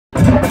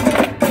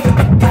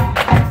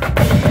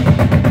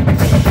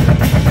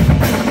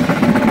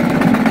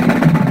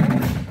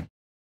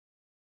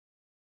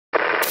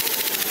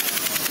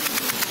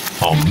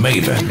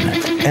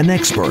Maven, an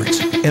expert,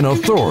 an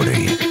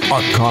authority,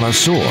 a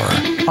connoisseur,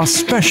 a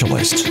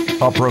specialist,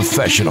 a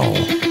professional,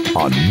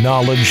 a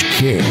knowledge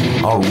king,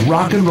 a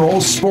rock and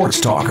roll sports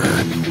talker.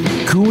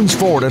 Coons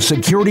Ford of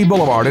Security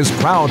Boulevard is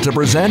proud to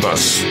present The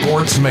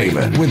Sports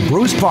Maven with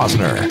Bruce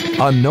Posner,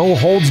 a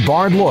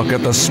no-holds-barred look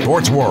at the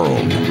sports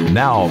world.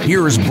 Now,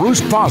 here's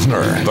Bruce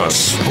Posner, The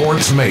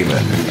Sports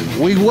Maven.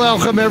 We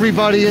welcome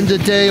everybody in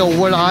today on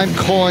what I'm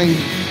calling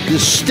the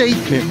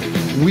statement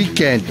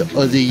weekend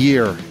of the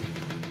year.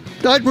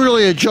 Not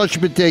really a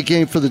Judgment Day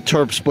game for the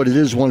Terps, but it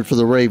is one for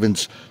the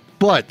Ravens.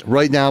 But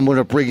right now I'm going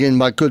to bring in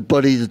my good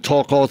buddy to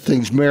talk all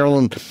things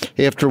Maryland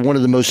after one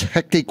of the most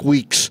hectic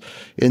weeks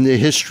in the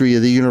history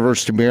of the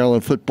University of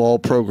Maryland football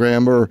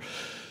program, or,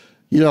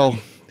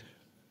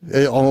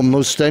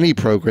 almost any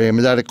program.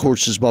 And that, of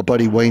course, is my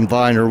buddy Wayne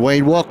Viener.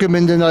 Wayne, welcome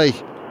in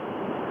tonight.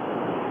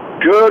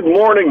 Good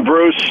morning,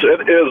 Bruce.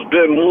 It has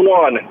been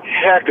one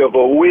heck of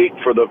a week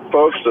for the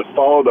folks that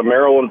follow the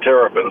Maryland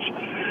Terrapins.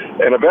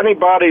 And if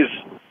anybody's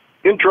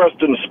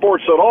interested in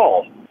sports at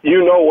all,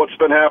 you know what's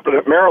been happening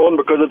at Maryland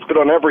because it's been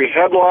on every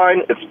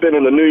headline. It's been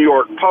in the New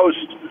York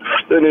Post,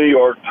 the New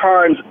York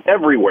Times,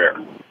 everywhere.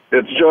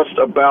 It's just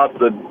about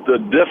the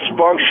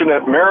dysfunction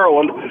at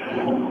Maryland.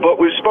 But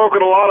we've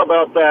spoken a lot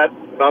about that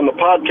on the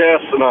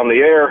podcast and on the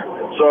air.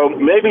 So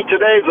maybe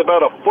today's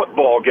about a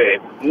football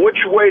game. Which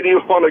way do you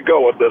want to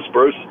go with this,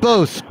 Bruce?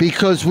 Both,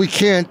 because we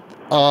can't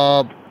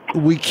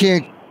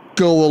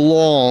go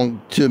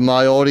along to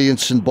my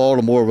audience in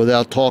Baltimore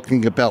without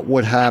talking about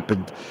what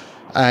happened.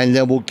 And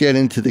then we'll get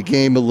into the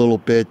game a little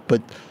bit.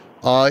 But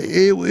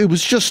it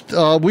was just,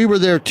 we were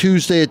there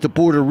Tuesday at the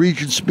Board of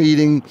Regents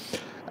meeting,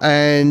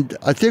 and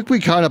I think we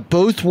kind of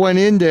both went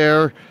in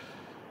there.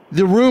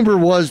 The rumor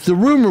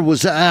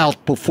was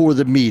out before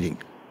the meeting.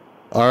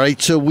 All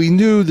right, so we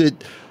knew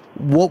that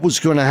what was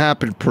going to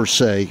happen per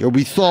se, or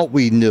we thought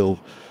we knew.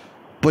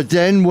 But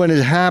then when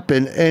it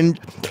happened, and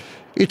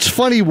it's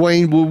funny,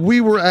 Wayne, when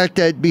we were at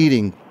that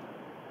meeting,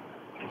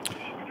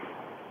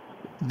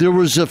 there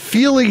was a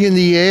feeling in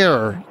the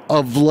air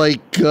of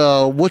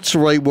what's the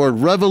right word?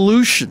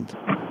 Revolution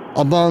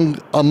among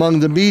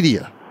the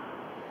media.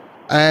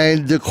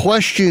 And the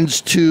questions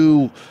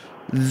to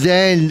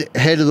then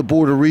head of the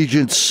Board of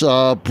Regents,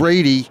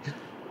 Brady,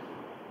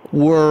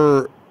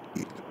 were,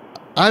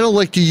 I don't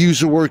like to use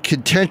the word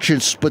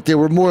contentious, but they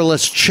were more or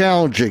less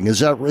challenging. Is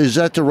that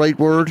the right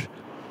word?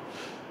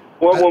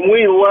 Well, when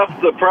we left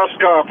the press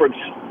conference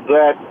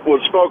that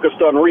was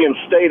focused on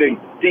reinstating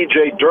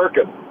DJ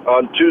Durkin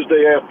on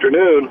Tuesday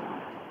afternoon,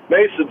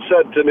 Mason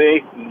said to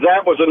me,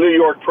 that was a New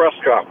York press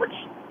conference.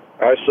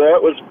 I said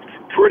it was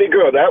pretty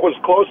good. That was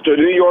close to a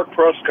New York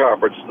press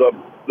conference.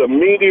 The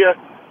media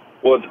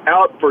was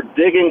out for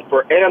digging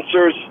for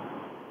answers.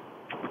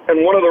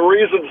 And one of the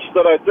reasons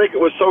that I think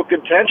it was so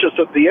contentious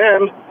at the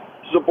end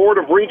is the Board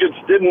of Regents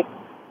didn't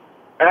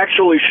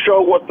actually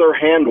show what their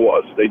hand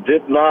was. They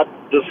did not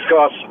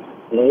discuss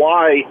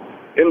why,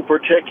 in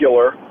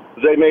particular,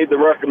 they made the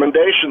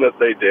recommendation that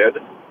they did.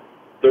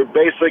 Their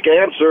basic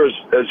answers,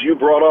 as you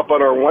brought up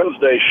on our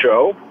Wednesday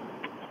show,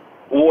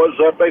 was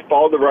that they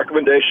followed the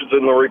recommendations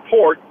in the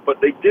report,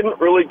 but they didn't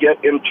really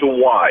get into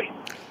why.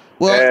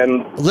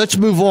 Well, let's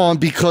move on,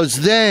 because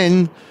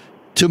then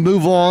to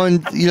move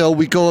on,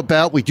 we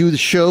do the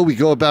show, we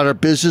go about our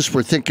business.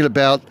 We're thinking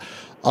about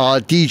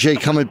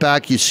DJ coming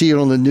back. You see it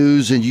on the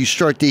news, and you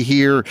start to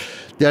hear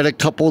that a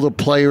couple of the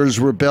players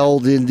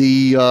rebelled in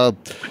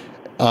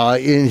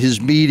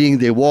his meeting.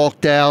 They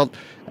walked out,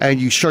 and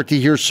you start to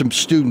hear some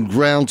student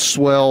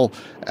groundswell.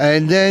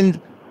 And then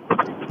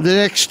the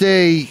next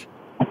day,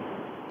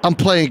 I'm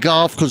playing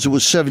golf because it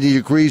was 70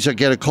 degrees. I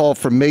get a call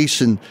from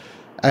Mason,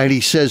 and he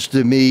says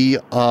to me,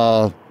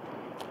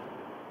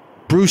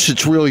 Bruce,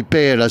 it's really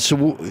bad. I said,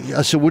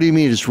 what do you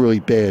mean it's really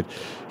bad?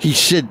 He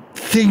said,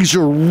 things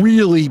are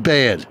really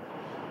bad.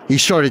 He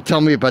started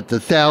telling me about the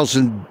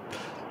 1,000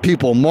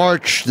 people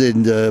marched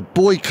and the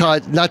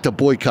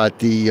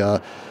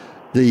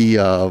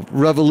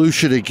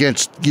revolution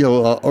against,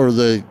 or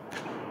the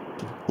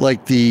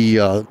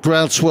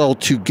groundswell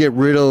to get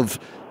rid of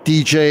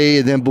DJ.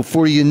 And then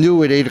before you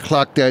knew it, 8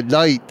 o'clock that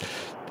night,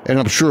 and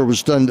I'm sure it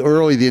was done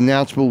early, the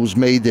announcement was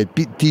made that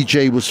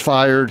DJ was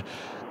fired.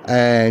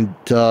 And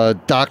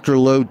Dr.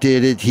 Lowe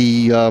did it.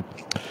 He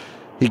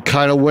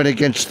kind of went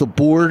against the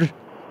board,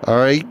 all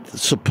right?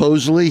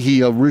 Supposedly,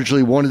 he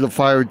originally wanted to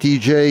fire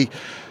DJ.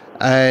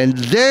 And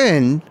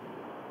then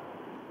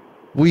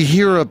we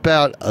hear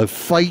about a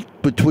fight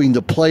between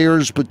the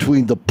players,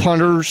 between the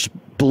punters,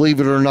 believe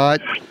it or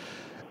not.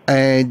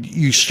 And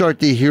you start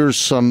to hear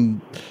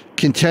some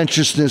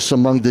contentiousness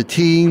among the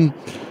team.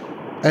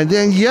 And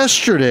then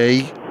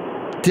yesterday,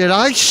 did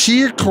I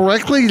see it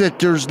correctly that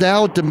there's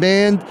now a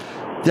demand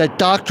that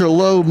Dr.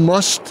 Lowe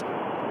must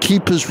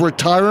keep his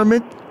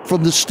retirement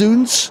from the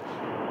students,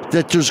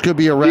 that there's going to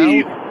be a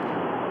round?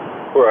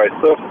 Right.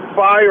 The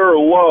fire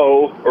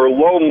Lowe, or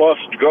Lowe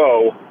must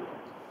go,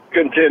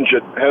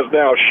 contingent has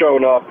now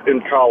shown up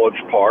in College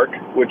Park,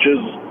 which is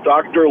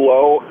Dr.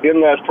 Lowe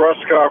in that press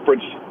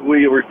conference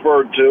we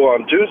referred to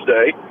on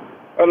Tuesday,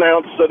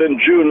 announced that in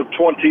June of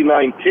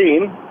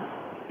 2019,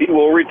 he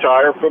will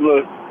retire from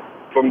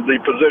the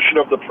position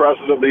of the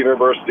president of the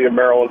University of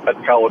Maryland at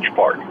College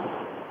Park.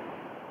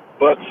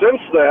 But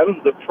since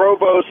then, the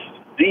provosts,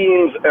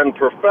 deans, and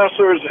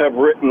professors have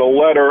written a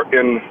letter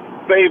in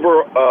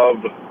favor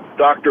of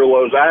Dr.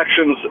 Lowe's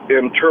actions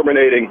in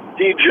terminating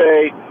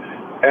DJ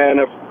and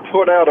have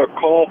put out a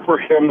call for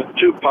him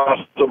to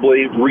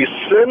possibly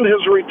rescind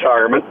his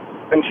retirement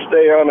and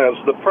stay on as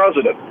the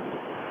president.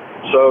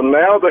 So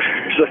now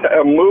there's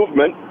a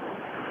movement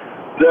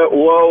that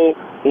Lowe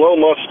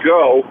must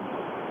go.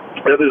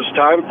 It is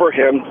time for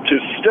him to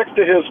stick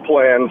to his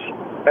plans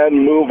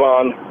and move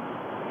on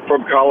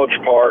from College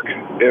Park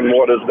in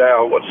what is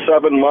now,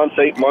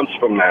 8 months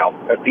from now.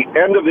 At the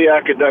end of the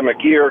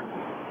academic year,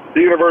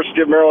 the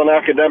University of Maryland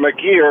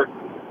academic year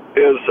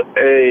is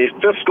a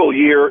fiscal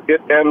year.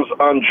 It ends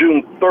on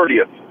June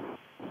 30th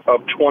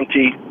of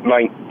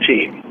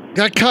 2019.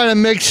 That kind of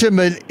makes him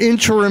an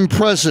interim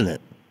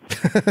president.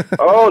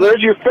 Oh,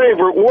 there's your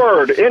favorite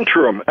word,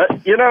 interim.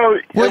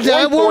 When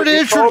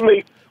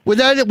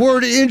that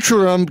word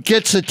interim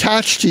gets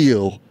attached to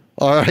you,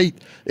 all right,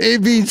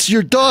 it means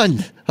you're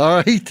done, all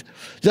right?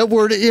 That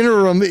word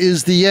interim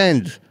is the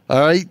end, all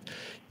right?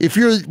 If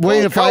you're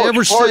Wayne, if I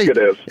ever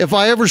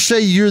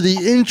say you're the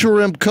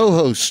interim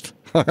co-host,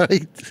 all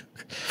right,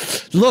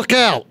 look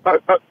out.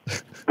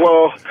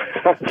 Well,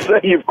 I'd say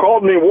you've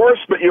called me worse,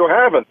 but you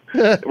haven't.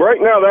 Right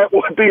now, that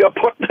would be a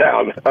put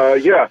down.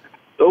 Yeah.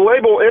 The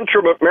label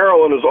interim at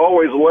Maryland has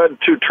always led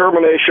to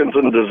terminations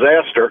and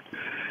disaster.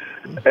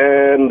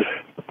 And,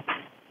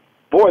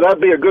 boy, that'd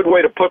be a good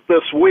way to put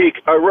this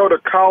week. I wrote a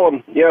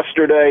column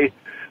yesterday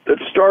that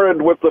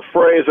started with the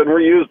phrase, and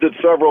reused it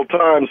several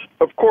times,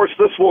 of course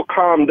this will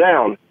calm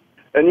down.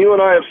 And you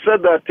and I have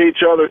said that to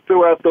each other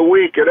throughout the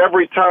week, and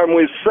every time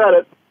we've said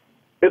it,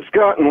 it's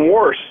gotten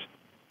worse.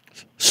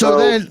 So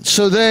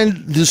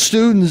then the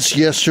students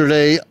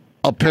yesterday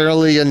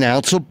apparently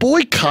announced a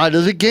boycott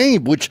of the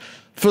game, which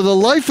for the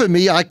life of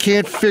me, I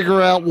can't figure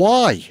out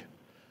why.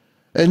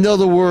 In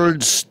other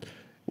words,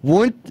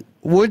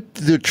 wouldn't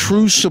the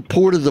true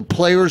support of the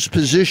players'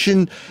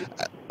 position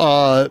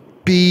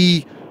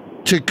be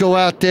to go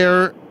out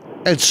there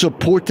and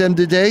support them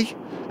today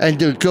and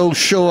to go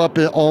show up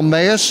en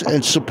masse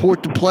and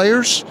support the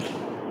players?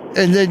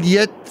 And then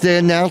yet they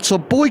announce a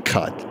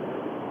boycott.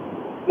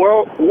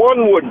 Well,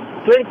 one would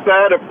think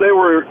that if they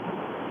were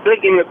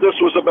thinking that this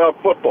was about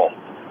football.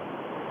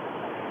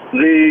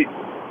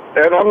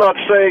 And I'm not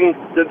saying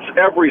it's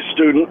every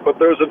student, but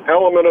there's an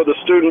element of the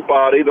student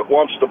body that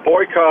wants to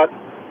boycott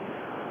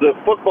the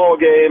football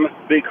game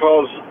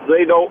because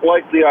they don't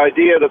like the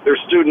idea that their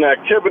student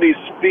activities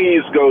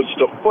fees goes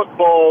to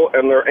football,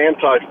 and they're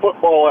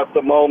anti-football at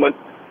the moment.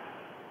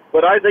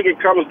 But I think it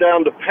comes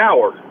down to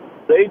power.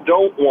 They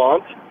don't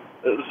want,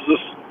 this is a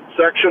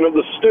section of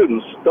the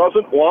students,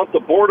 doesn't want the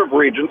Board of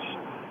Regents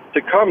to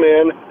come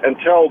in and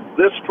tell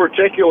this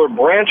particular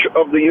branch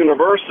of the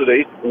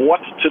university what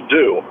to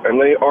do.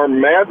 And they are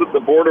mad that the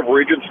Board of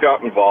Regents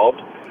got involved.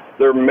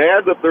 They're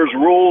mad that there's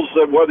rules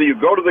that whether you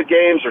go to the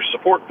games or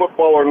support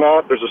football or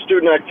not, there's a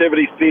student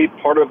activity fee.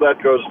 Part of that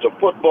goes to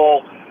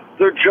football.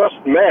 They're just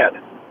mad.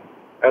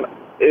 And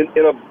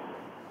in a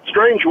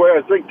strange way,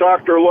 I think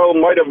Dr. Lowe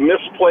might have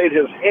misplayed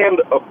his hand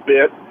a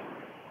bit.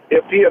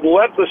 If he had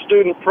let the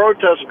student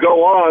protest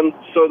go on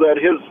so that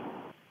his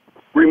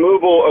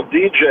removal of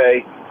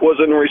DJ was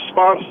in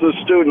response to the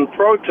student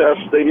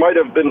protest, they might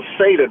have been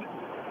sated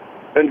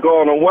and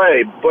gone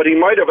away. But he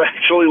might have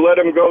actually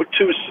let him go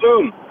too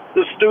soon.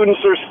 The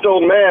students are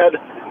still mad,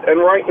 and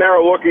right now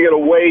are looking at a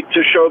way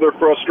to show their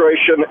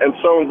frustration, and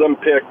some of them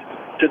picked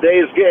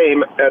today's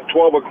game at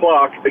 12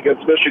 o'clock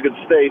against Michigan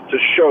State to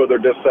show their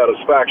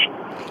dissatisfaction.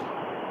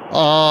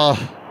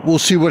 We'll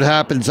see what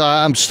happens.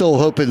 I'm still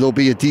hoping there'll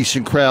be a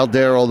decent crowd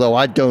there, although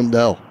I don't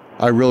know.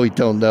 I really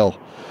don't know.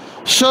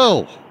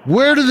 So,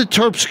 where do the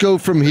Terps go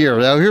from here?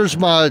 Now,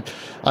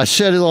 I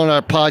said it on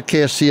our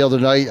podcast the other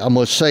night. I'm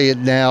going to say it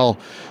now.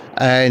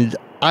 And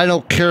I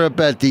don't care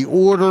about the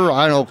order.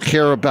 I don't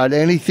care about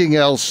anything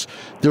else.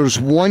 There's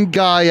one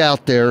guy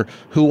out there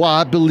who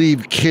I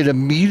believe can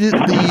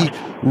immediately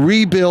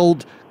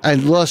rebuild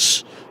and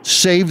thus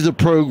save the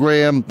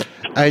program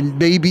and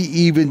maybe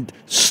even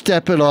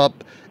step it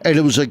up. And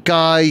it was a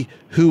guy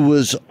who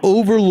was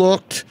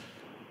overlooked,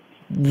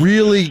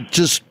 really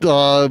just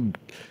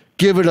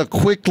given a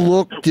quick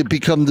look to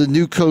become the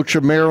new coach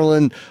of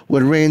Maryland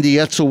when Randy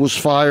Edsall was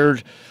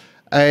fired.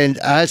 And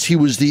as he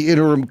was the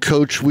interim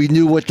coach, we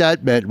knew what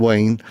that meant,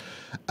 Wayne.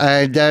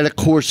 And that, of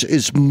course,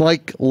 is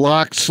Mike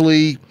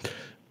Locksley.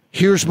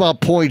 Here's my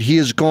point. He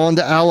has gone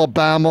to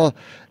Alabama,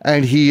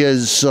 and he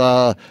has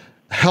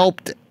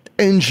helped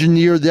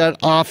engineer that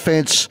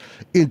offense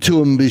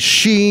into a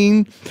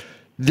machine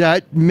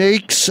that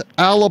makes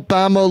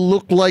Alabama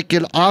look like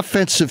an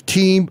offensive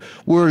team,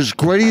 where as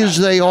great as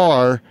they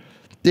are,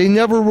 they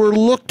never were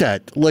looked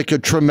at like a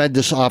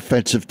tremendous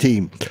offensive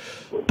team.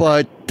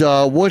 But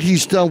what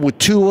he's done with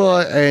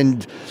Tua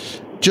and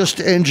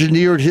just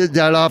engineered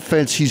that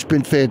offense, he's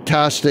been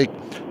fantastic.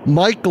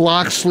 Mike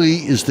Locksley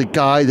is the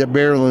guy that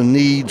Maryland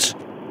needs.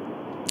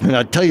 And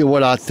I tell you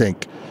what I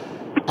think.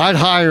 I'd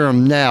hire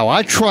him now.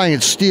 I'd try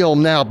and steal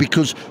him now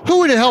because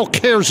who the hell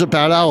cares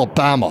about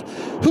Alabama?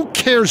 Who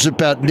cares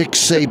about Nick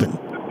Saban?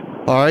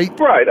 All right?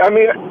 Right. I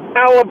mean,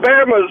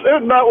 Alabama's,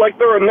 it's not like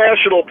they're a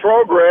national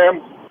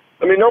program.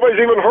 I mean, nobody's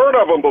even heard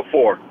of them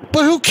before.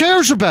 But who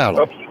cares about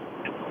them?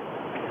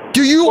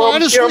 Do you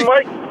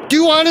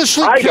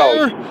honestly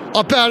care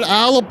about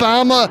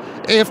Alabama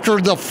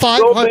after the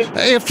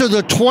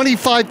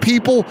 25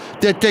 people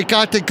that they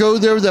got to go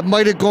there that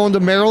might have gone to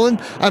Maryland?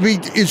 I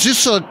mean, is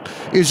this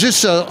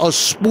a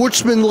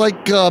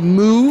sportsman-like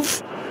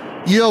move?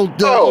 You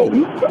know,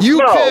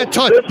 can't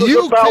touch. This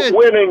is about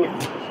winning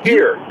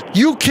here.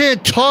 You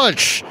can't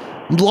touch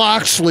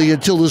Locksley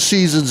until the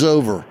season's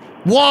over.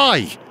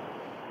 Why?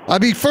 I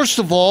mean, first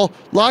of all,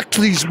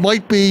 Locksley's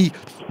might be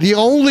the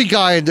only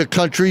guy in the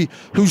country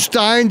who's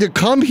dying to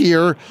come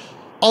here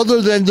other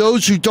than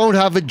those who don't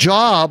have a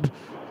job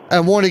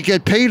and want to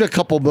get paid a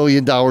couple $1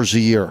 million a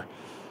year.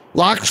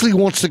 Locksley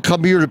wants to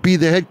come here to be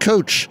the head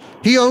coach.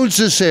 He owns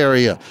this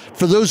area.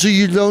 For those of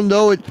you who don't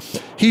know it,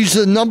 he's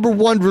the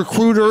 #1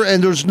 recruiter,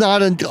 and there's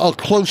not a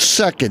close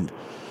second.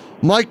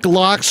 Mike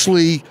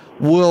Locksley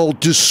will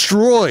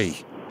destroy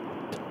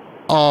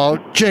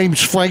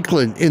James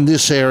Franklin in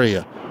this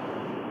area.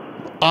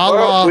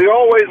 Well, we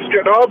always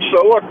get hope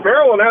so. Look,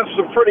 Maryland has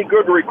some pretty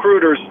good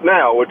recruiters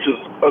now, which is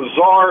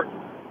Azar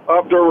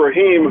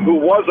Abdur-Rahim, who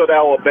was at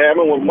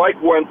Alabama. When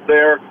Mike went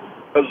there,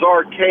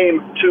 Azar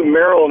came to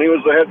Maryland. He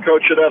was the head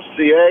coach at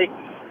FCA.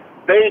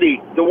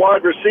 Beatty, the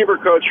wide receiver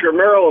coach for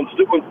Maryland's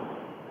doing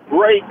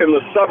great in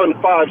the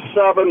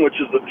 757, which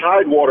is the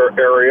Tidewater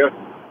area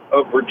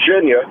of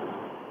Virginia.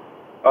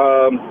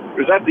 It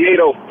was at the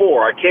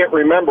 804. I can't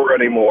remember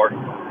anymore.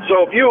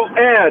 So if you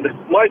add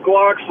Mike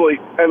Locksley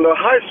and the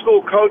high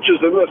school coaches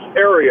in this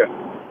area,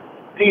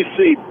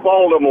 D.C.,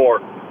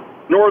 Baltimore,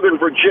 Northern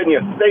Virginia,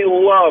 they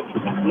love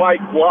Mike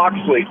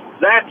Locksley.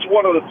 That's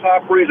one of the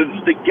top reasons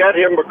to get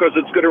him, because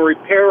it's going to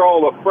repair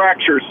all the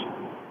fractures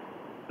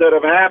that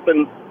have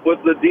happened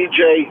with the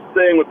DJ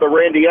thing, with the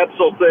Randy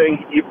Edsel thing.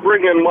 You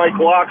bring in Mike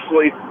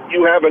Locksley,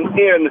 you have an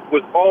in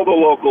with all the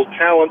local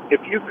talent. If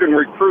you can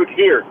recruit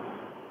here,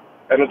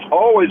 and it's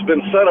always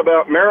been said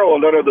about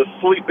Maryland under the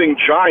sleeping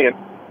giant,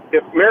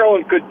 if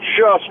Maryland could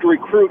just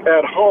recruit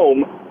at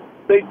home,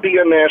 they'd be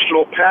a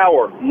national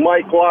power.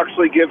 Mike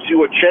Locksley gives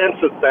you a chance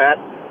at that.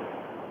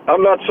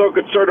 I'm not so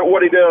concerned at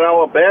what he did at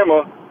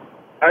Alabama.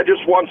 I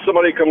just want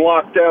somebody who can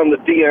lock down the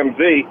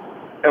DMV,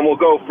 and we'll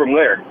go from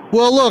there.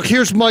 Well, look,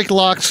 here's Mike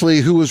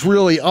Locksley, who was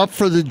really up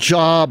for the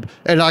job,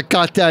 and I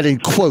got that in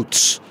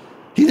quotes.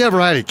 He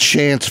never had a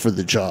chance for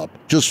the job,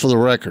 just for the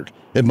record,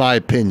 in my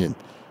opinion.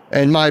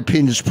 And my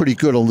opinion is pretty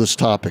good on this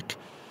topic.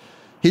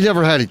 He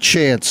never had a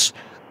chance.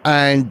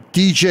 And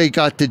DJ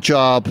got the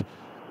job,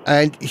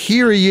 and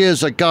here he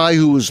is, a guy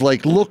who was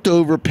like looked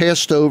over,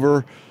 passed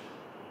over,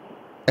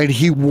 and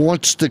he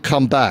wants to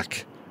come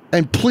back.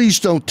 And please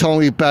don't tell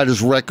me about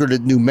his record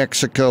at New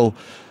Mexico.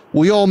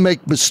 We all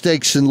make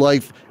mistakes in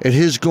life, and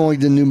his going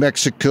to New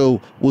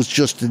Mexico was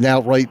just an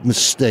outright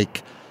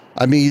mistake.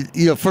 I mean,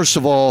 you know, first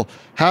of all,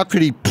 how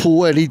could he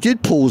pull, and he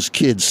did pull his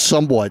kids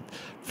somewhat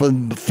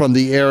from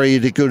the area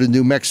to go to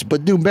New Mexico,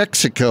 but New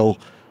Mexico,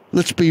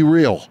 let's be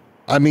real.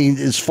 I mean,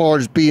 as far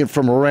as being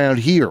from around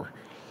here,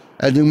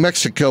 and New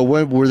Mexico,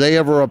 were they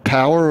ever a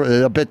power?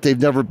 I bet they've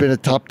never been a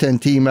top 10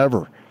 team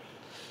ever.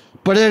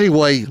 But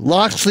anyway,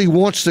 Locksley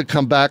wants to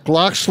come back.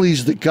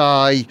 Locksley's the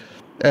guy.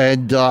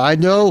 And I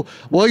know,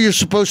 well, you're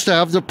supposed to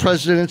have the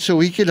president so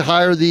he can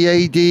hire the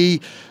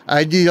AD.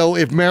 And, you know,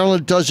 if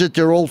Maryland does it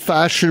their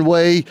old-fashioned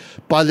way,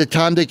 by the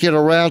time they get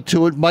around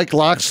to it, Mike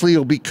Locksley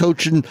will be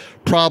coaching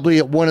probably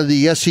at one of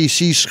the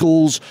SEC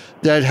schools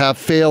that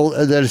have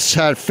has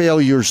had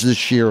failures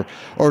this year,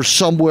 or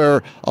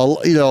somewhere,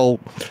 you know,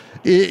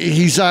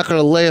 he's not going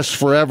to last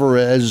forever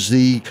as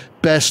the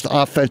best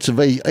offensive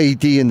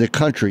AD in the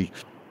country.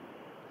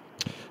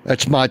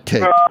 That's my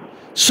take.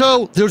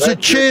 So there's a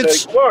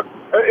chance. Look,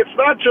 it's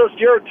not just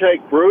your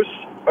take, Bruce.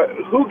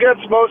 Who gets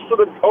most of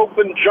the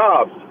open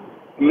jobs?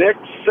 Nick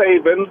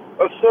Saban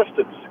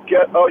assistants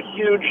get a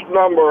huge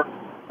number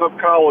of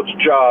college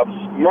jobs.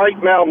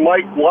 Right now,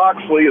 Mike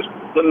Locksley is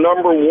the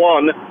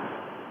 #1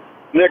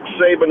 Nick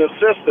Saban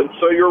assistant.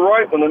 So you're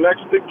right. When the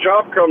next big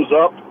job comes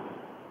up,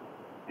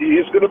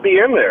 he's going to be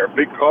in there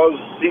because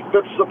he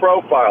fits the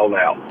profile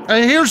now.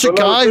 And here's a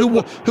guy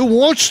who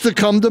wants to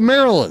come to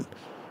Maryland.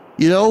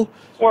 You know?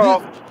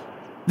 Well,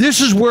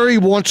 this is where he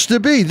wants to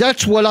be.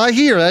 That's what I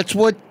hear. That's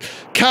what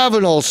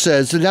Kavanaugh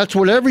says, and that's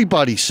what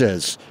everybody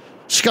says.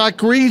 Scott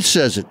Green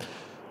says it,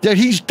 that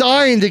he's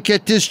dying to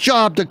get this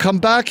job to come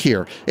back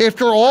here.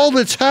 After all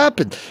that's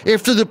happened,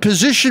 after the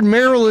position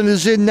Maryland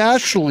is in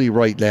nationally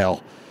right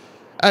now.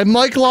 And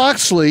Mike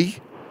Locksley,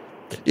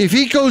 if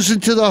he goes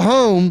into the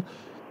home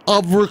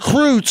of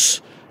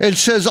recruits and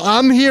says,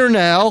 I'm here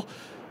now,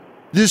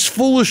 this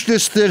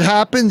foolishness that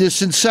happened,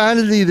 this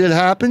insanity that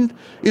happened,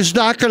 is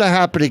not going to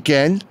happen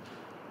again.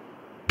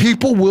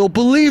 People will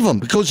believe him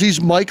because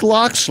he's Mike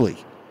Locksley.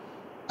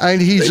 And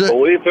they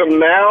believe him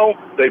now,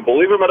 they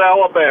believe him at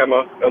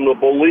Alabama, and they'll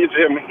believe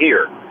him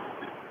here.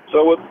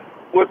 So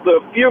with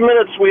the few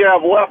minutes we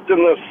have left in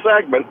this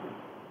segment,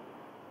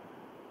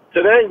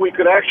 today we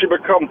could actually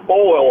become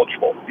bowl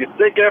eligible. You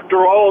think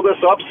after all of this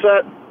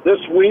upset this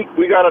week,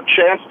 we got a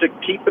chance to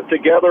keep it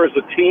together as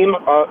a team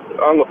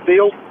on the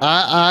field?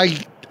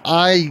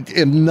 I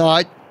am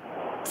not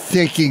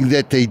thinking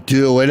that they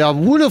do, and I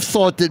would have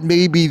thought that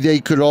maybe they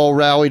could all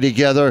rally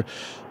together.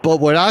 But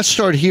when I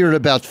start hearing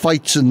about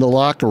fights in the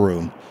locker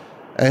room,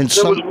 and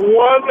there was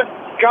one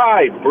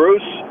guy,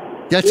 Bruce,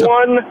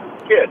 one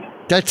kid.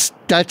 That's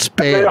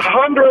bad. And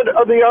 100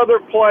 of the other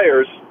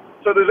players,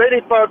 so there's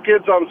 85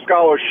 kids on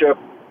scholarship.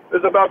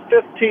 There's about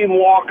 15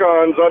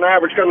 walk-ons. On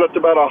average, comes up to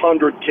about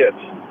 100 kids.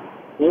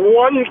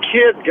 One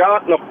kid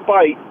got in a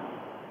fight.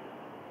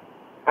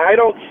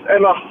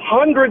 And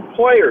 100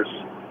 players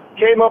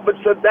came up and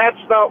said,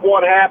 that's not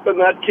what happened.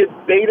 That kid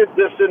baited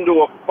this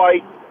into a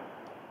fight.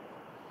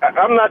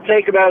 I'm not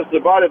taking that as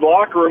divided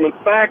locker room. In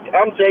fact,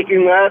 I'm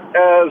taking that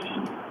as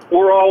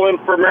we're all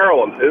in for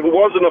Maryland. It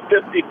wasn't a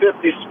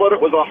 50-50 split. It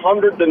was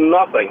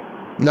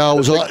 100-0. No, it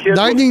was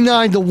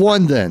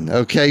 99-1 then.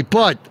 Okay,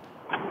 but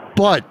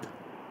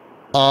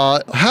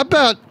how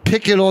about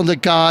picking on the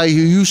guy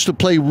who used to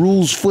play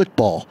rules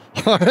football?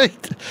 All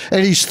right,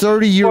 and he's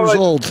 30 years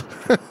old.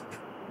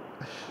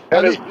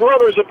 And his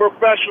brother's a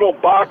professional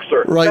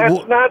boxer. Right.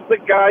 That's not the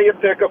guy you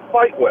pick a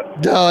fight with.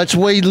 No, it's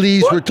Wade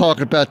Lees we're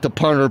talking about, the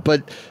punter.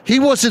 But he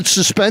wasn't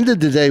suspended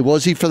today,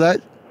 was he, for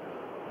that?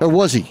 Or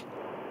was he?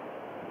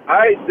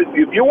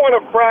 If you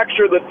want to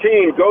fracture the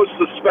team, go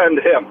suspend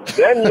him.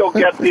 Then you'll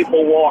get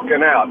people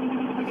walking out.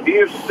 He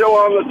is still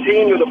on the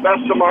team, to the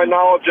best of my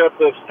knowledge at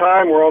this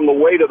time. We're on the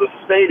way to the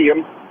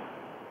stadium.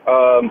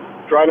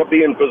 Trying to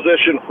be in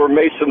position for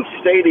Mason's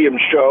stadium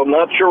show. I'm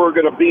not sure we're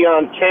going to be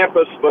on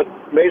campus, but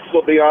Mason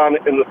will be on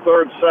in the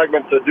third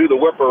segment to do the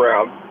whip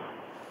around.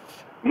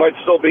 Might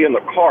still be in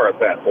the car at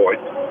that point.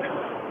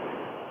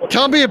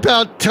 Tell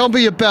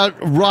me about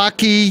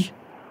Rocky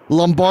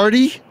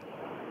Lombardi.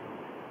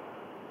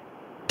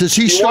 Does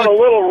he start? Want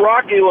a little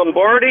Rocky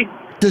Lombardi?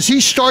 Does he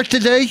start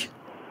today?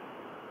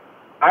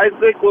 I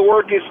think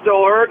Lewerke's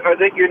still hurt. I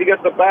think you're going to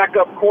get the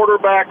backup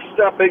quarterback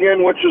stepping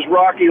in, which is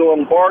Rocky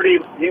Lombardi.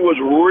 He was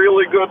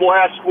really good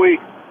last week,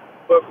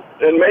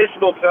 and Mason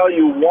will tell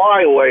you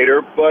why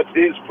later, but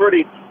he's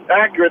pretty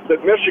accurate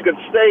that Michigan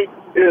State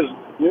is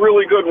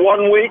really good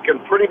one week and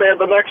pretty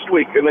bad the next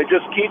week, and they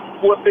just keep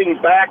flipping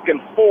back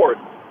and forth.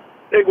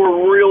 They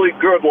were really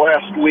good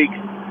last week.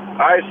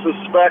 I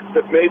suspect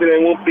that maybe they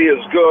won't be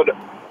as good,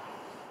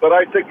 but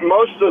I think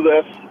most of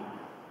this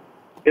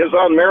is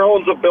on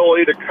Maryland's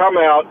ability to come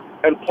out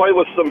and play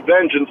with some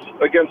vengeance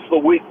against the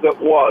week that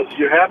was.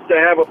 You have to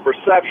have a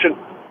perception.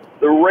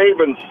 The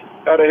Ravens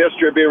had a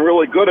history of being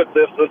really good at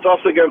this. It's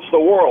us against the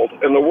world,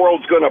 and the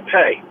world's going to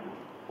pay.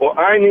 Well,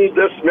 I need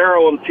this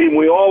Maryland team.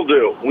 We all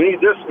do. We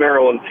need this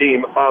Maryland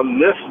team on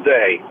this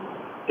day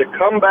to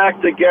come back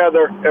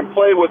together and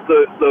play with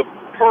the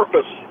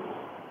purpose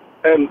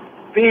and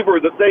fever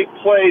that they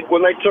played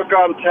when they took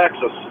on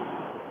Texas.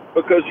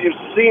 Because you've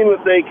seen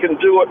that they can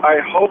do it. I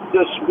hope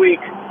this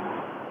week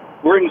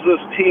brings this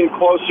team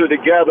closer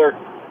together,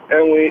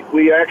 and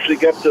we actually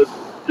get to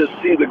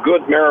see the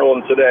good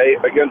Maryland today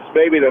against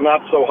maybe the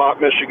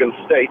not-so-hot Michigan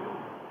State.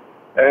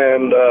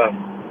 And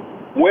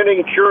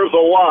winning cures a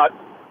lot.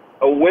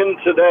 A win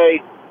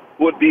today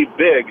would be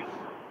big.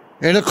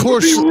 And of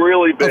course,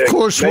 really big. Of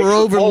course, we're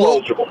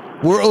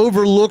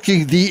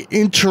overlooking the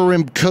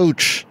interim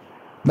coach,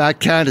 Matt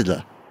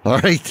Canada. All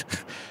right.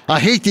 I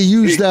hate to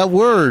use that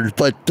word,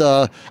 but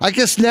I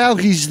guess now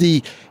he's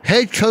the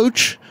head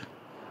coach.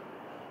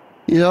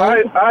 You know,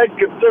 I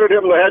considered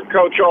him the head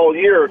coach all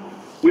year.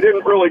 We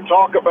didn't really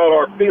talk about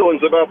our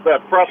feelings about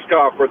that press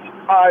conference.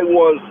 I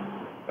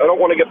don't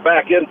want to get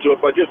back into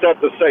it, but I just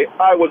have to say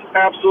I was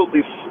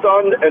absolutely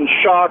stunned and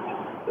shocked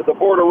that the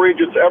Board of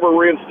Regents ever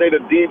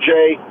reinstated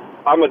DJ.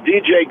 I'm a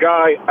DJ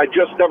guy. I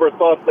just never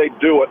thought they'd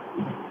do it.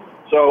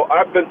 So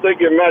I've been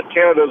thinking Matt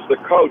Canada's the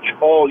coach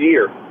all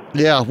year.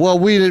 Yeah, well,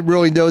 we didn't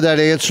really know that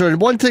answer. And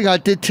one thing I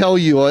did tell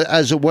you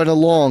as it went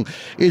along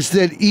is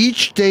that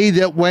each day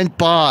that went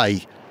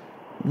by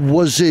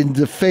was in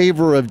the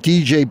favor of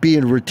DJ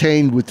being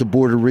retained with the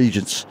Board of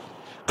Regents.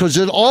 Because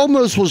it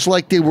almost was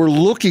like they were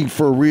looking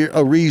for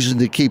a reason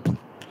to keep him.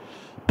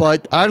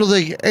 But I don't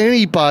think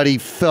anybody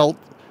felt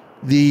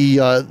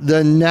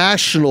the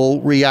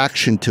national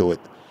reaction to it.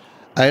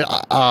 And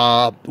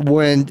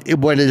when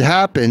it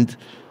happened,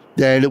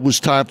 then it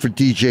was time for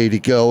DJ to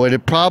go. And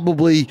it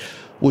probably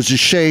was a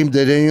shame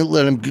that they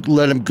didn't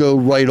let him go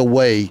right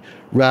away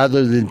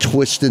rather than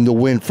twist in the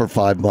wind for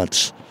 5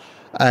 months.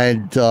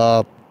 And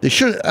they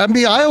should. I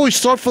mean, I always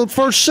thought from the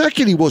first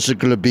second he wasn't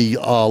going to be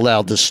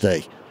allowed to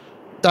stay.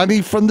 I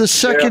mean, from the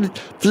second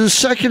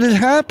it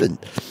happened.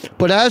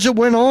 But as it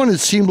went on, it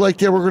seemed like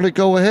they were going to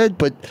go ahead.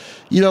 But,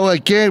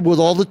 again, with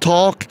all the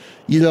talk,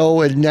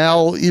 and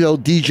now,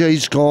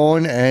 DJ's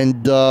gone,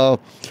 and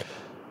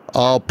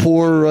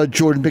poor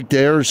Jordan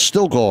McNair is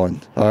still gone,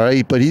 all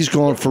right? But he's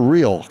gone for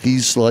real.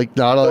 He's like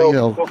not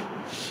a,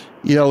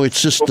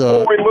 It's just...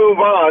 Before we move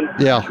on,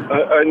 yeah.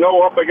 I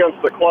know up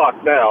against the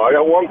clock now. I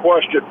got one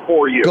question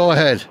for you. Go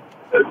ahead.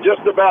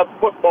 Just about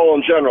football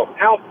in general.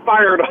 How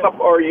fired up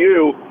are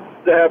you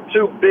to have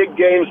two big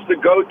games to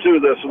go to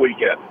this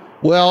weekend?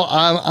 Well,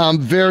 I'm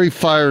very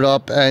fired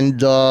up,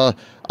 and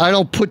I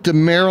don't put the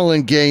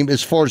Maryland game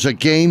as far as a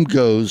game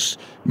goes.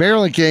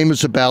 Maryland game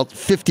is about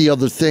 50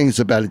 other things,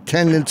 about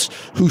attendance,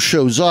 who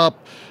shows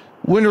up.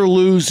 Win or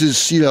lose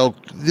is,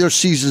 their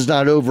season's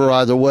not over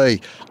either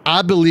way.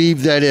 I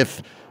believe that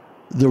if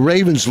the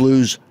Ravens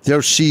lose,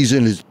 their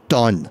season is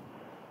done.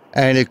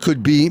 And it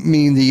could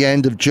mean the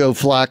end of Joe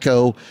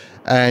Flacco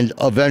and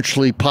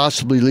eventually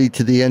possibly lead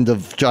to the end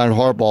of John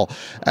Harbaugh.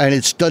 And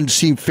it doesn't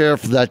seem fair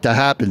for that to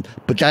happen,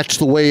 but that's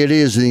the way it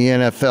is in the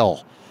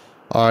NFL.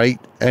 All right,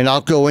 and I'll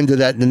go into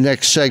that in the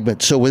next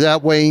segment. So with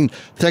that, Wayne,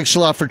 thanks a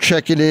lot for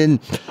checking in,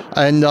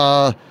 and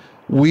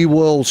we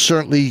will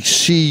certainly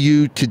see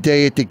you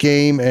today at the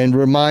game, and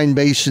remind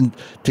Mason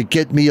to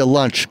get me a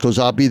lunch because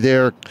I'll be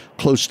there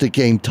close to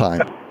game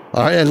time.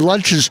 All right, and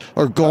lunches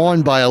are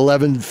gone by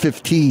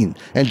 11:15,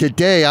 and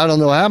today I don't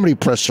know how many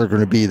press are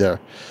going to be there,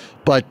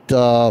 but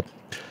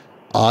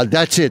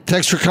that's it.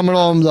 Thanks for coming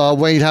on,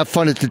 Wayne. Have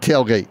fun at the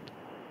tailgate.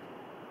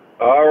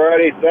 All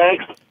righty,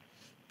 thanks.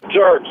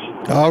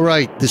 Terps. All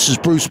right, this is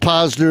Bruce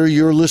Posner.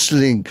 You're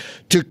listening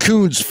to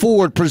Coons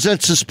Ford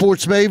presents the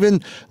Sports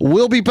Maven.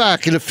 We'll be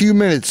back in a few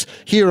minutes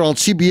here on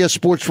CBS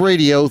Sports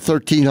Radio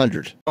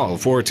 1300. Call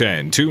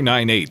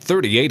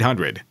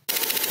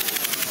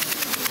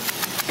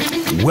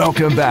 410-298-3800.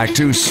 Welcome back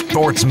to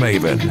Sports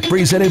Maven,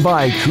 presented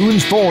by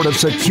Coons Ford of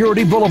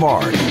Security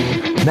Boulevard.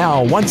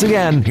 Now, once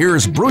again,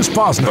 here's Bruce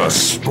Posner, the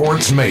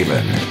Sports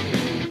Maven.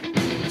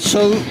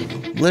 So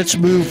let's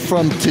move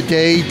from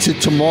today to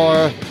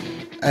tomorrow.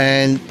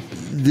 And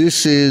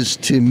this is,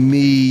 to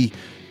me,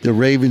 the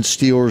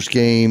Ravens-Steelers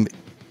game.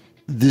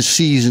 This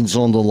season's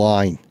on the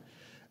line.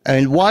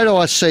 And why do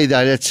I say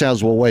that? That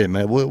sounds, well, wait a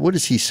minute. What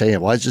is he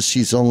saying? Why is this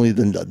season only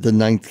the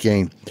ninth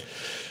game?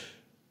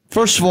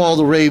 First of all,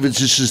 the Ravens,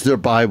 this is their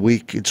bye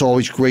week. It's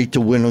always great to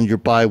win on your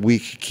bye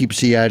week. It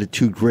keeps the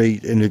attitude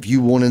great. And if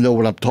you want to know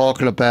what I'm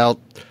talking about,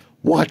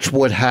 watch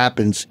what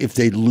happens if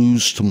they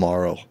lose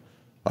tomorrow.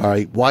 All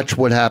right? Watch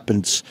what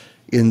happens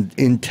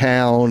in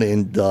town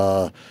and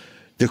the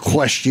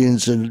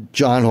questions and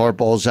John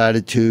Harbaugh's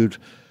attitude.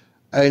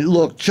 And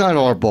look, John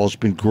Harbaugh's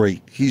been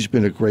great. He's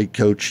been a great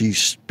coach.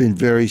 He's been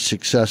very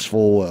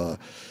successful,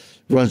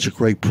 runs a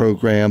great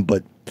program.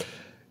 But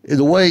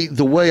the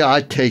way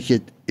I take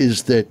it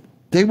is that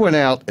they went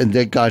out and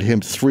they got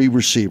him 3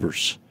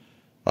 receivers.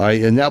 All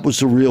right, and that was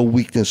the real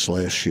weakness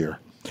last year.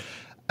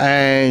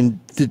 And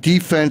the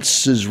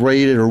defense is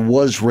rated or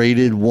was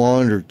rated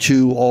 1 or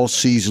 2 all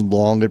season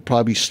long. It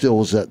probably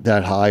still is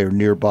that high or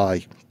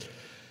nearby.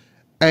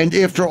 And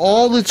after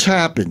all that's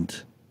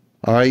happened,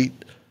 all right,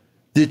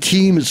 the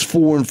team is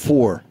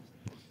 4-4.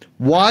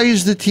 Why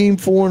is the team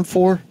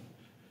 4-4?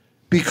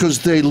 Because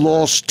they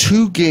lost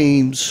 2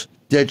 games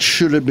that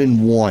should have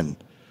been won.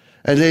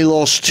 And they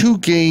lost 2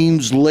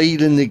 games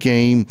late in the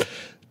game.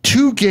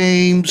 2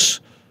 games,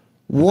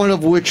 one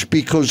of which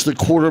because the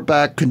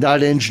quarterback could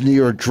not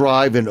engineer a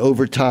drive in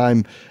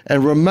overtime.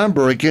 And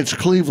remember, against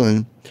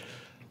Cleveland,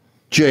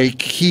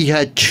 Jake, he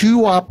had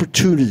 2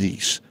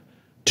 opportunities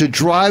to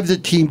drive the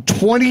team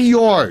 20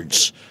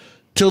 yards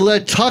to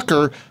let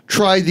Tucker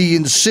try the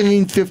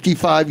insane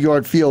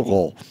 55-yard field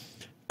goal.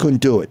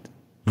 Couldn't do it.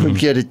 Couldn't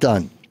get it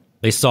done.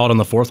 They saw it in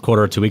the fourth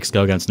quarter 2 weeks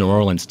ago against New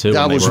Orleans, too.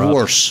 That was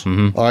worse.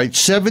 All right,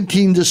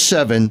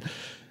 17-7,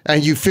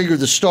 and you figure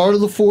the start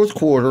of the fourth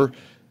quarter,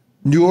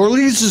 New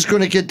Orleans is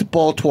going to get the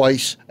ball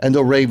twice, and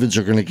the Ravens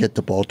are going to get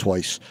the ball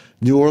twice.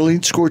 New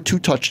Orleans scored 2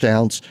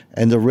 touchdowns,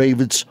 and the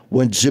Ravens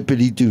went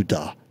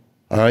zippity-doo-dah.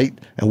 All right,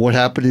 and what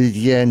happened at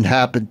the end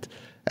happened.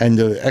 And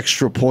the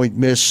extra point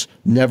miss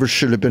never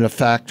should have been a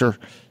factor.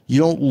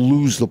 You don't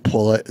lose the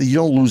play. You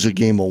don't lose a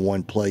game on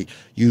 1 play.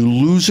 You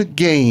lose a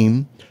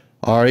game,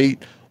 all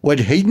right, when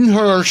Hayden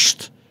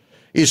Hurst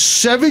is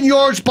 7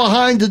 yards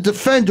behind the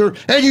defender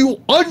and you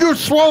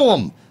underthrow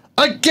him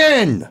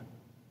again.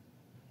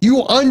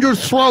 You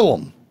underthrow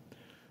him.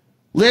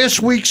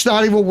 Last week's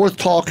not even worth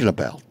talking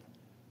about.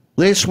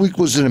 Last week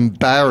was an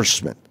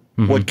embarrassment.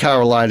 What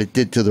Carolina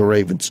did to the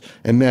Ravens.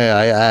 And may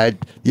I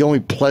add, the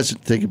only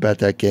pleasant thing about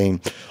that game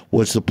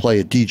was the play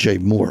of DJ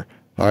Moore.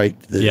 All right,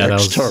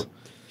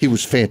 he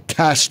was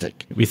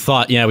fantastic. We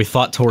thought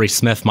Torrey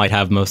Smith might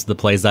have most of the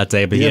plays that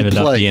day, but he ended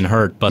up being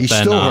hurt. But he's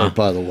still hurt,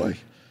 by the way.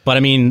 But I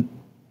mean,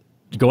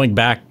 going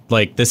back,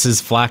 this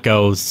is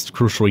Flacco's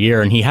crucial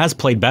year, and he has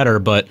played better.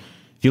 But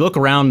if you look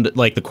around,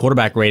 the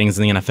quarterback ratings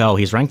in the NFL,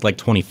 he's ranked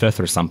 25th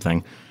or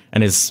something.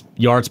 And his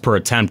yards per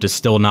attempt is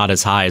still not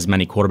as high as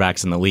many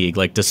quarterbacks in the league.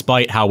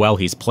 Despite how well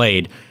he's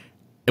played,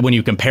 when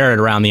you compare it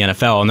around the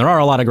NFL, and there are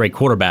a lot of great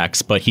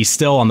quarterbacks, but he's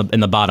still in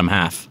the bottom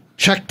half.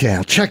 Check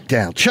down.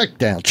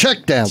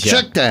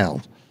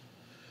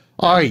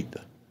 All right.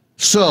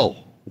 So,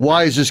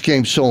 why is this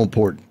game so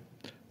important?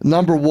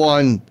 Number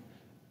one,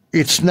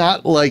 it's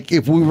not like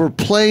if we were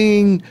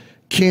playing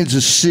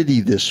Kansas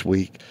City this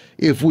week,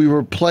 if we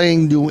were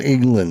playing New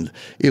England,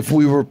 if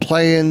we were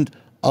playing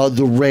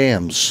the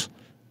Rams,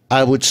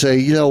 I would say,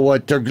 you know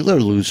what, they're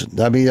losing.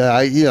 I mean,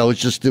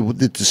 it's just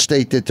the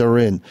state that they're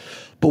in.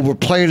 But we're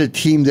playing a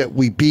team that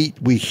we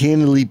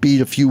handily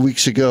beat a few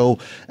weeks ago,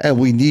 and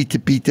we need to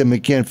beat them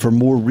again for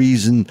more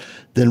reason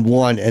than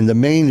one. And the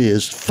main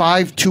is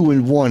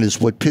 5-2-1 is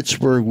what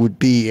Pittsburgh would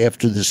be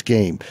after this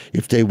game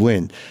if they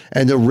win.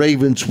 And the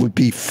Ravens would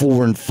be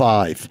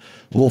 4-5.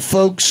 Well,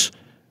 folks,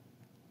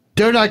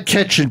 they're not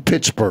catching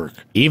Pittsburgh.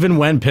 Even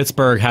when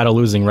Pittsburgh had a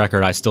losing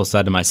record, I still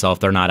said to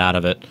myself, they're not out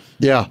of it.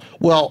 Yeah,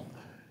 well,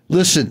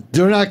 listen,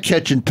 they're not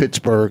catching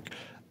Pittsburgh.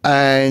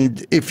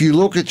 And if you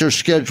look at their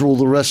schedule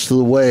the rest of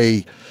the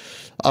way,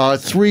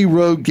 3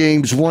 road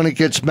games, one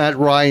against Matt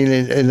Ryan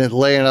in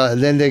Atlanta,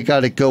 and then they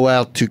got to go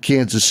out to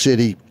Kansas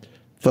City.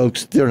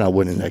 Folks, they're not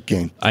winning that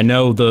game. I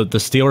know the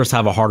Steelers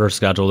have a harder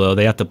schedule, though.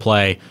 They have to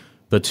play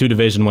the 2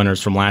 division winners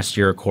from last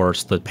year, of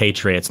course, the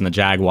Patriots and the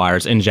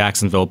Jaguars in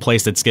Jacksonville, a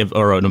place an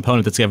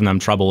opponent that's given them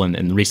trouble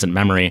in recent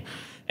memory.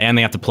 And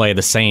they have to play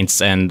the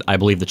Saints and I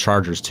believe the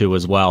Chargers too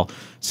as well.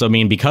 So, I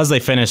mean, because they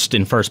finished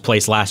in first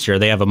place last year,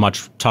 they have a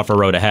much tougher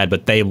road ahead,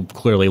 but they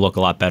clearly look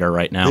a lot better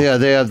right now. Yeah,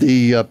 they have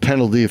the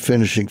penalty of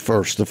finishing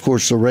first. Of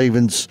course, the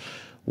Ravens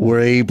were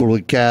able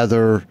to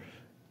gather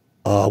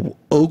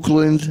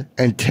Oakland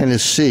and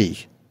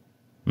Tennessee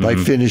by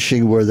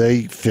finishing where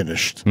they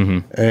finished.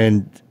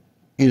 And,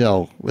 you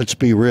know, let's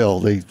be real.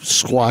 They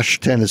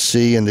squashed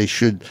Tennessee, and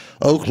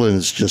Oakland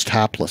is just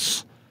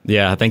hapless.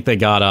 Yeah, I think they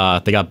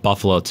got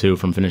Buffalo too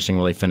from finishing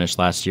where they finished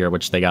last year,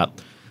 which they don't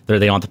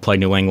have to play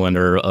New England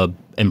or a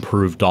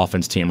improved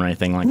Dolphins team or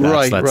anything like that.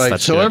 Right, so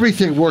that's so good.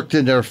 everything worked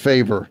in their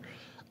favor,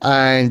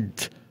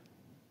 and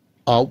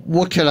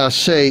what can I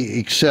say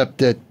except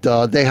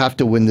that they have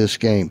to win this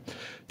game.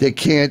 They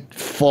can't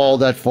fall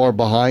that far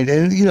behind,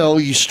 and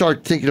you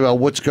start thinking about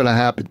what's going to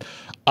happen.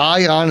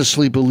 I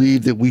honestly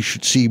believe that we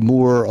should see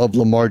more of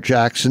Lamar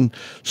Jackson,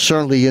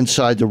 certainly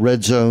inside the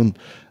red zone,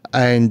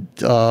 and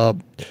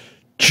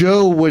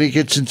Joe, when he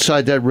gets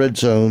inside that red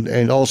zone,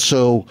 and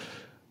also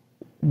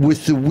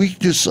with the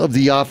weakness of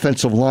the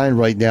offensive line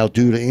right now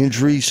due to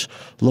injuries,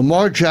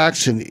 Lamar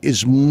Jackson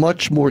is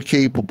much more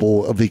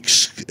capable of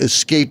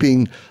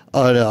escaping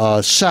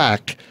a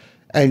sack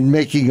and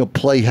making a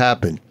play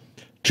happen.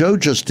 Joe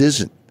just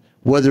isn't.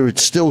 Whether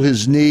it's still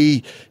his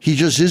knee, he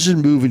just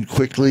isn't moving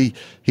quickly.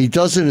 He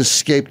doesn't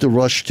escape the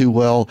rush too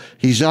well.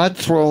 He's not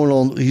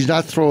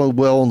throwing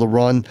well on the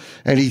run,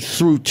 and he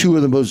threw 2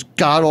 of the most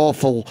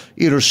god-awful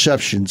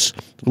interceptions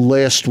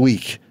last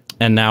week.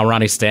 And now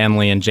Ronnie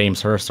Stanley and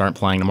James Hurst aren't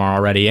playing tomorrow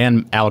already,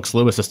 and Alex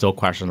Lewis is still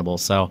questionable.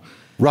 So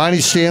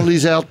Ronnie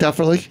Stanley's out,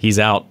 definitely? He's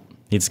out.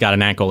 He's got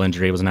an ankle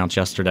injury. It was announced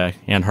yesterday,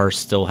 and Hurst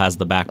still has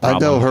the back problem.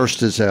 I know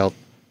Hurst is out.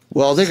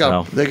 Well, they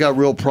got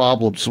real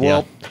problems.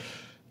 Well, yeah.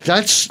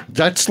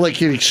 That's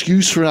like an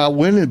excuse for not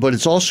winning, but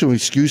it's also an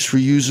excuse for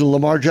using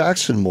Lamar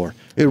Jackson more.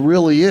 It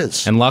really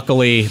is. And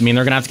luckily, they're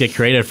going to have to get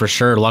creative for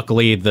sure.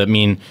 Luckily,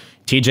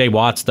 T.J.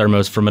 Watt's their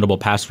most formidable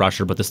pass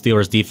rusher, but the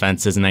Steelers'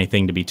 defense isn't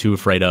anything to be too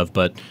afraid of.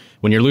 But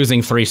when you're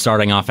losing 3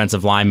 starting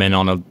offensive linemen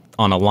on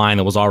a line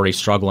that was already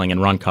struggling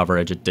in run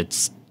coverage,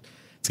 it's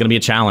going to be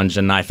a challenge.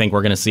 And I think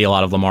we're going to see a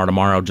lot of Lamar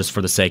tomorrow just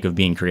for the sake of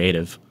being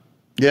creative.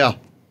 Yeah.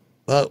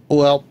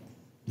 Well,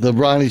 the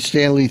Ronnie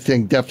Stanley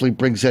thing definitely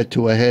brings that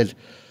to a head.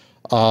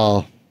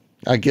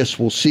 I guess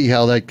we'll see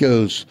how that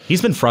goes.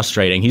 He's been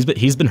frustrating.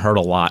 He's been hurt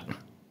a lot.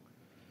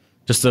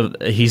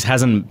 He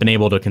hasn't been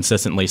able to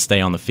consistently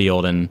stay on the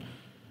field, and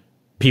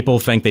people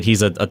think that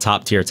he's a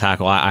top tier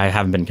tackle. I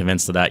haven't been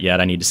convinced of that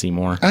yet. I need to see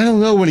more. I don't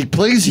know when he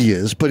plays he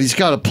is, but he's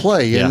got to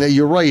play. Yeah. And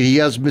you're right, he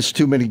has missed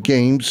too many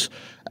games.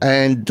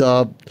 And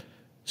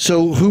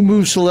so who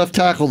moves to left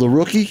tackle? The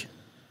rookie?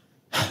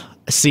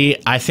 See,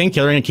 I think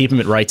they're going to keep him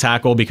at right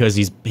tackle because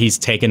he's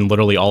taken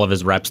literally all of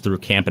his reps through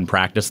camp and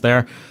practice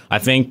there. I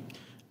think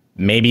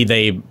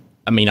maybe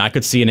I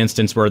could see an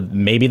instance where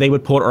maybe they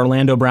would put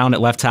Orlando Brown at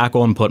left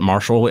tackle and put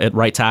Marshall at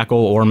right tackle,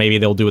 or maybe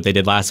they'll do what they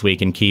did last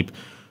week and keep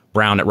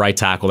Brown at right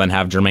tackle, then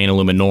have Jermaine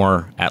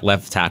Illuminor at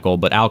left tackle.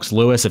 But Alex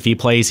Lewis, if he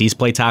plays, he's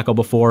played tackle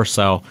before,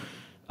 so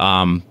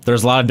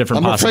there's a lot of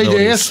different possibilities. I'm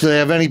afraid to ask, do they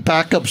have any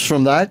backups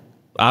from that?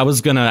 I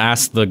was going to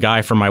ask the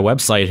guy from my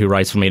website who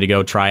writes for me to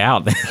go try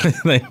out.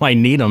 They might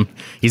need him.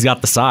 He's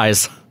got the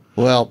size.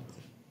 Well,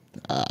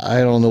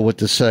 I don't know what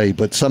to say,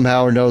 but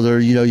somehow or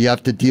another, you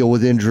have to deal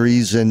with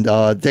injuries, and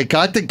they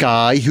got the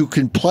guy who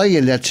can play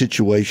in that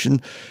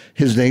situation.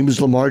 His name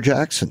is Lamar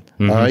Jackson,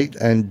 all right?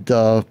 And,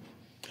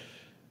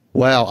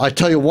 wow, I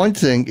tell you one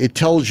thing, it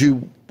tells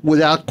you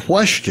without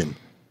question,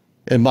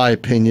 in my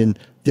opinion,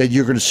 that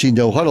you're going to see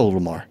no huddle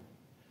Lamar.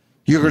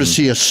 You're going to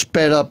see a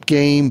sped-up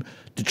game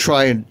to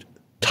try and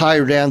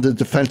tire down the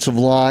defensive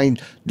line,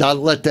 not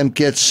let them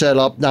get set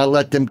up, not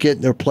let them get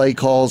in their play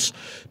calls.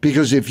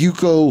 Because if you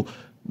go,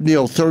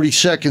 30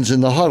 seconds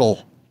in the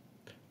huddle,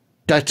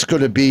 that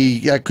could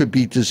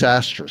be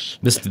disastrous.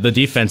 The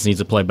defense needs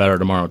to play better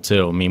tomorrow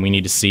too. We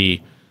need to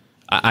see.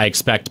 I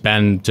expect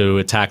Ben to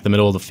attack the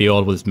middle of the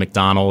field with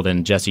McDonald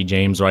and Jesse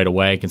James right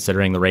away,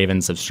 considering the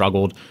Ravens have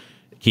struggled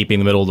keeping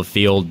the middle of the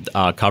field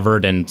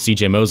covered. And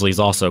C.J. Mosley's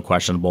also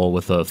questionable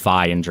with a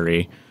thigh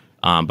injury.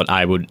 But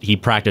he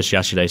practiced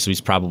yesterday, so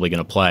he's probably going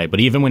to play. But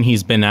even when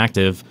he's been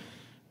active,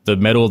 the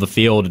middle of the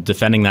field,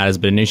 defending that has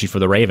been an issue for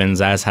the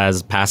Ravens, as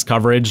has pass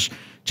coverage.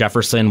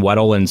 Jefferson,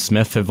 Weddle, and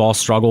Smith have all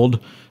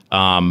struggled.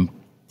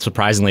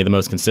 Surprisingly, the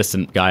most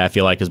consistent guy, I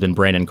feel like, has been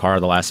Brandon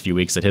Carr the last few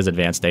weeks at his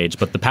advanced age.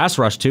 But the pass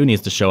rush, too,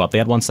 needs to show up. They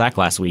had 1 sack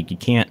last week. You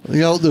can't...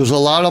 There's a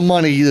lot of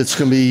money that's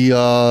going to be...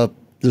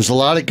 there's a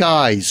lot of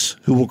guys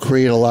who will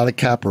create a lot of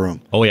cap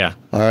room. Oh, yeah.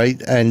 All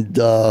right? And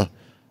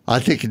I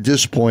think at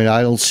this point,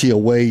 I don't see a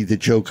way that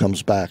Joe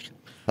comes back.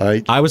 All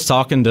right. I was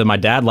talking to my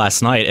dad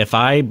last night. If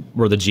I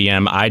were the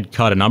GM, I'd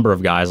cut a number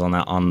of guys on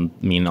that.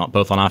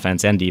 Both on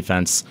offense and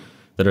defense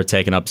that are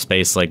taking up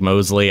space, like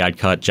Mosley. I'd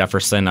cut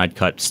Jefferson. I'd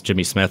cut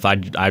Jimmy Smith.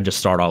 I'd just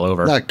start all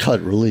over. Not cut,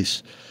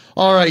 release.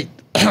 All right.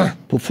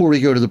 Before we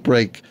go to the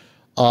break,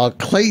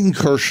 Clayton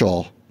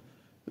Kershaw,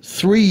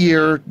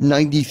 3-year,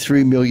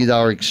 $93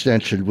 million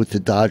extension with the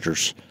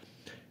Dodgers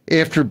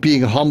after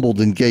being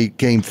humbled in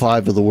Game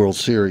 5 of the World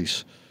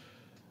Series.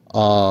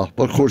 But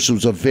of course, it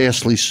was a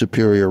vastly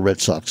superior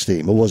Red Sox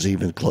team. It wasn't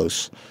even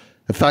close.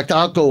 In fact,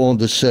 I'll go on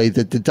to say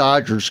that the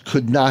Dodgers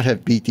could not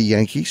have beat the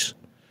Yankees.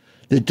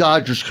 The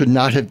Dodgers could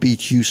not have beat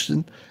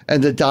Houston.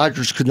 And the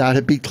Dodgers could not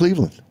have beat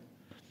Cleveland.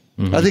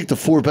 Mm-hmm. I think the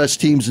 4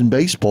 best teams in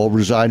baseball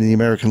reside in the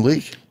American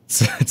League.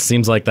 It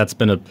seems like it's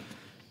been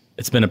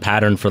a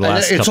pattern for the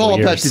last couple of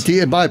years.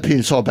 In my opinion,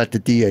 it's all about the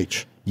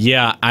DH.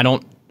 Yeah,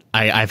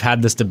 I've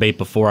had this debate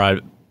before. I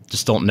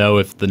just don't know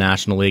if the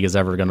National League is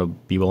ever going to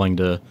be willing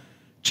to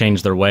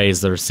change their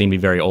ways. They seem to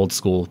be very old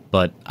school,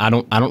 but I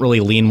don't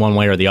really lean one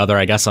way or the other.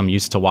 I guess I'm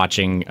used to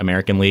watching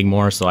American League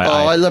more. So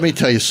let me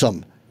tell you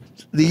something.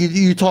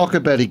 You talk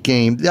about a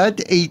game, that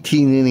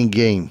 18-inning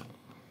game,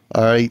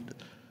 all right,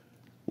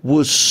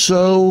 was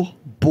so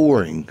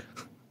boring,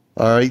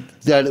 all right,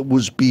 that it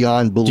was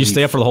beyond belief. Did you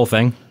stay up for the whole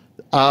thing?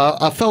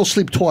 I fell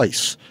asleep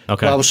twice.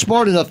 Okay. But I was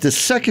smart enough. The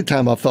second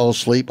time I fell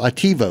asleep, I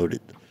TiVoed.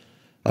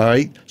 All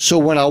right. So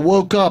when I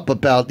woke up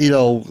about, you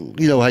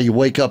know how you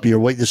wake up, you're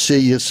waiting to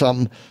see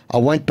something. I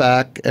went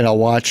back and I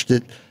watched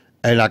it,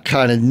 and I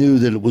kind of knew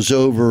that it was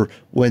over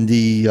when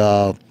the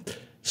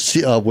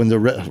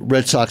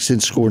Red Sox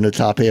didn't score in the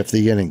top half of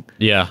the inning.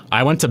 Yeah,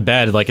 I went to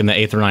bed like in the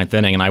 8th or 9th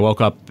inning, and I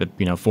woke up at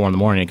 4 in the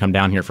morning and come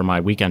down here for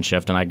my weekend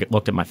shift, and I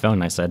looked at my phone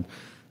and I said,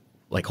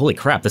 like, holy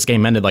crap, this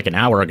game ended like an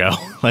hour ago.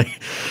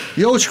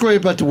 You know what's great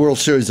about the World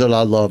Series that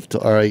I loved,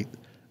 all right?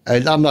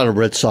 And I'm not a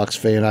Red Sox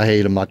fan. I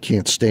hate him. I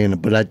can't stand him.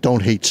 But I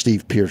don't hate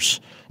Steve Pearce.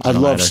 I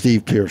love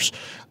Steve Pearce.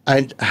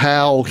 And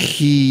how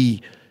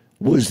he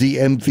was the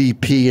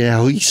MVP and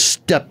how he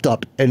stepped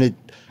up. And it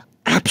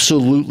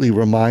absolutely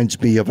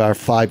reminds me of our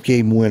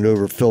 5-game win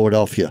over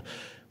Philadelphia.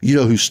 You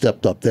know who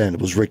stepped up then?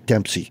 It was Rick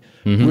Dempsey.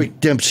 Mm-hmm. Rick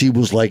Dempsey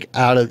was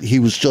he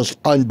was just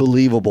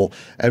unbelievable.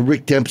 And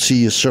Rick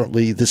Dempsey is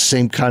certainly the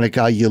same kind of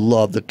guy you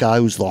love, the guy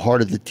who's the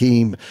heart of the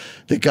team,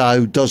 the guy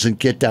who doesn't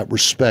get that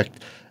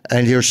respect.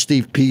 And here's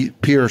Steve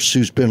Pearce,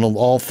 who's been on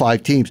all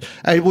 5 teams.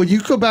 And when you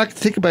go back and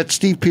think about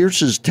Steve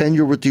Pearce's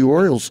tenure with the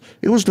Orioles,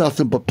 it was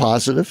nothing but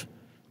positive,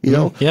 you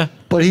know? Yeah.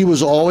 But he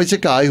was always a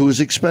guy who was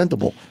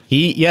expendable.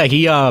 He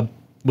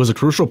was a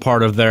crucial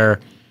part of their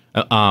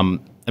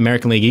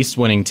American League East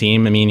winning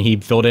team. I mean, he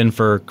filled in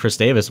for Chris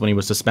Davis when he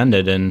was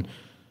suspended, and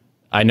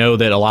I know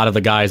that a lot of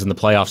the guys in the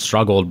playoffs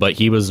struggled, but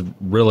he was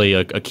really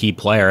a key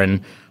player.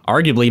 And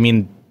arguably, I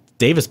mean,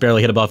 Davis barely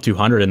hit above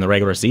 200 in the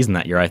regular season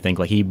that year, I think.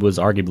 Like, he was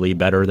arguably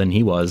better than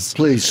he was.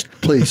 Please.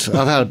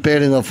 I've had a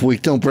bad enough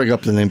week. Don't bring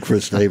up the name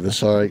Chris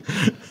Davis, all right?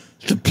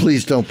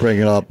 Please don't bring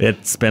it up.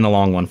 It's been a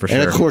long one for sure.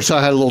 And, of course,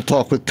 I had a little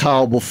talk with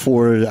Kyle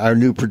before, our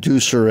new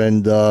producer,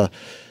 and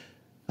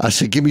I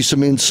said, give me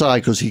some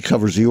insight because he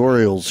covers the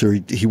Orioles, or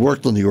he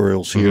worked on the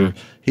Orioles here. Mm-hmm.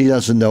 He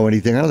doesn't know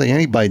anything. I don't think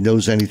anybody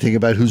knows anything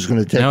about who's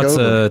going to take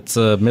over. It's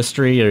a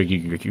mystery. Or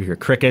you hear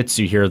crickets,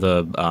 you hear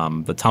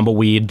the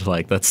tumbleweed.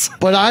 Like, that's.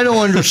 But I don't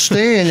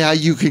understand how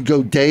you could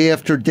go day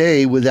after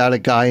day without a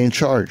guy in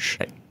charge.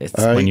 It's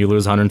when you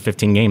lose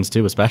 115 games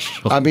too,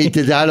 especially. I mean,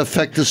 did that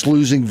affect us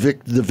losing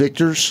the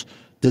Victors?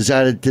 Did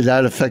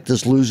that affect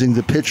us losing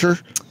the pitcher?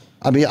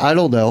 I mean, I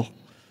don't know.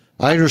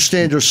 I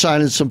understand they're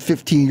signing some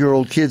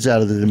 15-year-old kids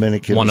out of the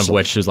Dominican. One of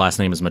which, whose last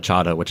name is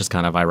Machado, which is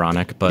kind of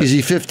ironic. But is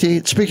he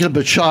 15? Speaking of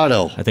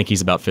Machado. I think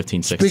he's about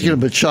 15, 16. Speaking of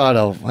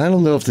Machado, I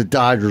don't know if the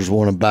Dodgers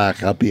want him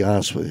back, I'll be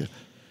honest with you.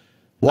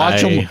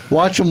 Watch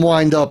him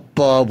wind up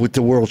with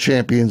the world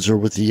champions or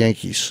with the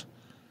Yankees.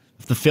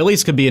 The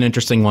Phillies could be an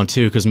interesting one,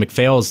 too, because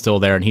McPhail is still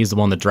there, and he's the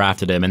one that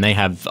drafted him, and they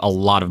have a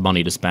lot of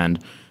money to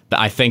spend. But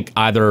I think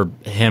either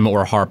him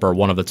or Harper,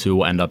 one of the two,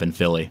 will end up in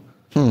Philly.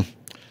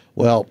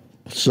 Well,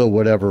 so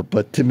whatever.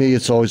 But to me,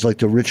 it's always like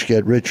the rich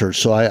get richer.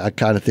 So I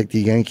kind of think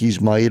the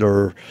Yankees might,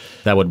 or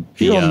that would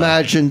be.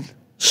 Imagine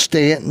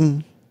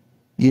Stanton,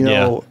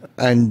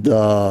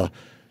 and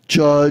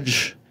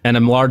Judge. And a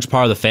large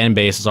part of the fan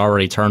base has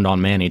already turned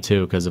on Manny,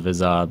 too, because of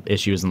his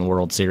issues in the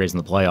World Series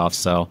and the playoffs.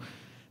 So,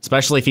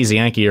 especially if he's a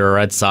Yankee or a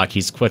Red Sox,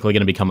 he's quickly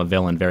going to become a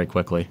villain very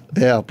quickly.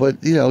 Yeah, but,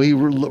 he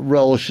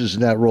relishes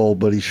in that role,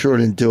 but he sure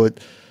didn't do it.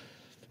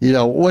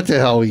 What the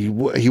hell? He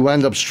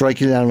wound up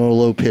striking out on a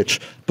low pitch,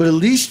 but at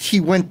least he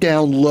went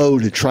down low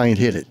to try and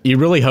hit it. You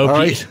really hope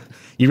Right.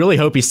 You really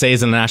hope he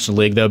stays in the National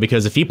League, though,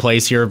 because if he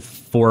plays here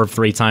 4 or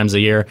 3 times a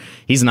year,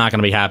 he's not going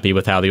to be happy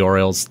with how the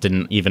Orioles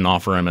didn't even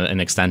offer him an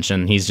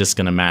extension. He's just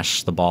going to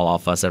mash the ball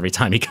off us every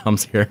time he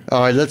comes here.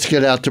 All right, let's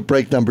get out to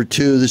break number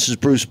 2. This is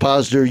Bruce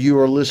Posner. You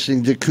are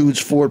listening to Coons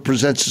Ford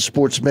Presents the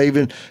Sports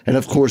Maven, and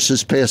of course,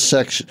 this past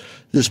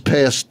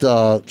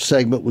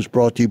segment was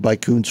brought to you by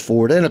Coons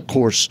Ford, and of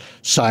course,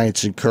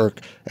 Science and Kirk.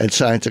 And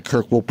Science and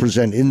Kirk will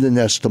present In the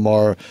Nest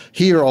tomorrow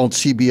here on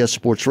CBS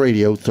Sports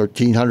Radio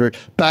 1300.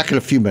 Back in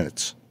a few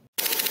minutes.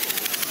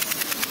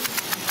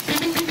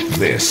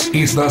 This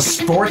is the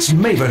Sports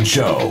Maven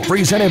Show,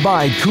 presented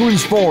by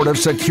Coons Ford of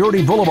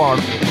Security Boulevard.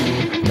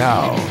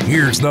 Now,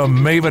 here's the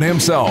Maven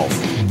himself,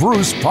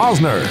 Bruce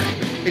Posner.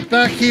 It's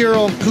back here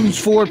on Coons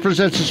Ford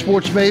Presents the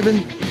Sports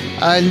Maven,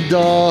 and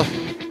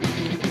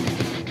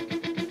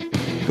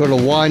going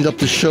to wind up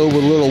the show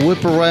with a little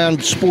whip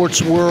around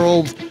sports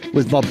world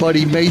with my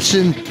buddy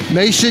Mason.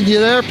 Mason, you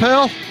there,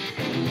 pal?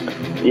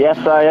 Yes,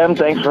 I am.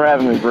 Thanks for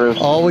having me, Bruce.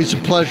 Always a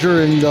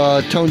pleasure, and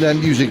tone that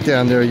music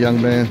down there, young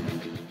man.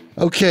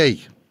 Okay,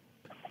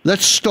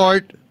 let's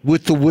start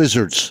with the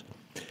Wizards.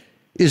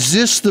 Is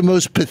this the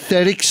most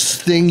pathetic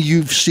thing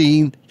you've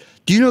seen?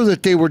 Do you know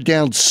that they were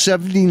down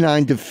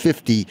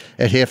 79-50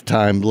 at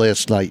halftime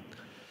last night?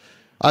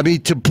 I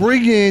mean, to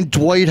bring in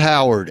Dwight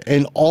Howard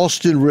and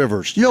Austin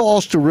Rivers. You know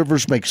Austin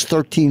Rivers makes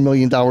 $13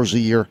 million a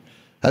year.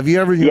 Have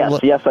you ever?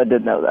 Yes, I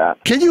did know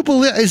that. Can you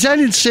believe? Is that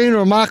insane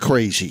or am I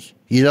crazy?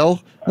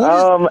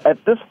 At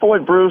this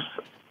point, Bruce,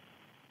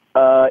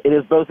 it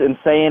is both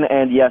insane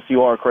and yes,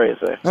 you are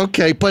crazy.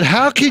 Okay, but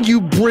how can you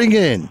bring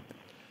in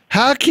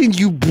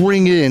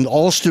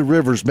Austin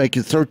Rivers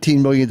making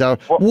 $13 million?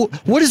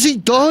 What has he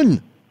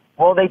done?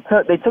 Well, they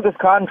took his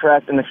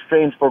contract in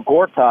exchange for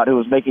Gortat, who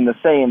was making the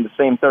same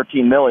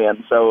 $13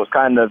 million. So it was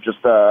kind of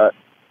just,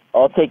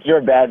 I'll take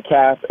your bad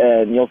cap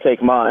and you'll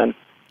take mine.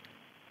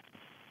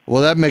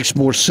 Well, that makes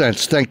more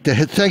sense. Thank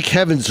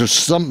heavens there's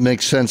something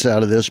makes sense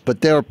out of this, but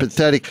they're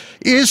pathetic.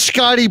 Is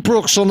Scotty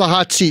Brooks on the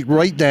hot seat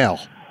right now?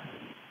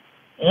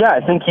 Yeah,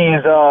 I think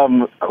he's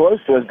close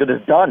to as good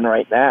as done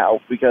right now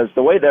because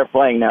the way they're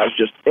playing now is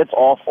it's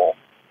awful.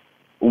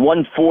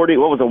 140,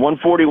 what was it,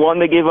 141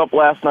 they gave up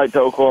last night to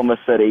Oklahoma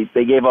City.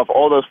 They gave up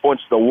all those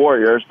points to the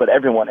Warriors, but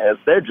everyone is.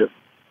 They're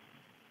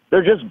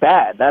just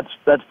bad.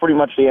 That's pretty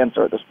much the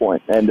answer at this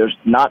point, and there's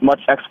not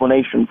much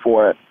explanation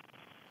for it.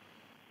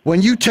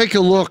 When you take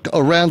a look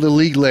around the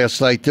league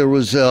last night, there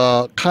was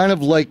kind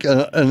of like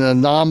an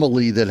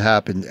anomaly that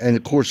happened, and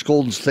of course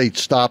Golden State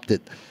stopped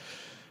it.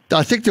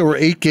 I think there were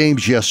 8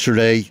 games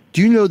yesterday.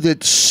 Do you know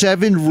that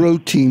 7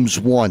 road teams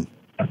won?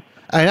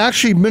 And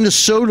actually,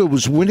 Minnesota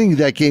was winning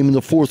that game in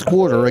the fourth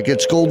quarter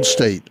against Golden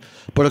State.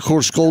 But, of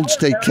course, Golden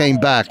State came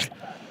back.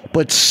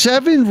 But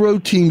 7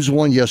 road teams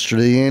won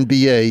yesterday in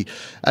the NBA.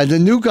 And the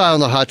new guy on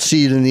the hot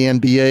seat in the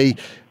NBA,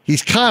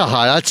 he's kind of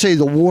hot. I'd say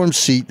the warm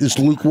seat is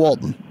Luke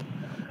Walton.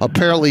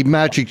 Apparently,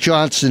 Magic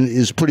Johnson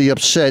is pretty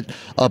upset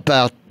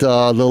about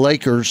the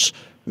Lakers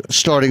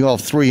starting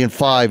off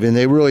 3-5, and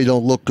they really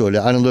don't look good.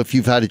 I don't know if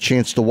you've had a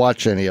chance to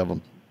watch any of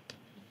them.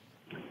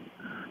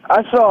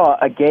 I saw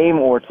a game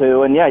or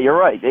two, and yeah, you're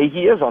right.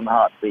 He is on the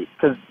hot seat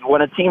because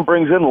when a team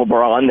brings in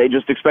LeBron, they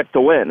just expect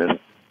to win. And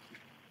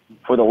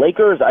for the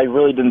Lakers, I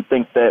really didn't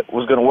think that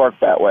was going to work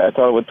that way. I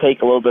thought it would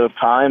take a little bit of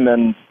time,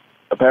 and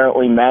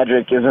apparently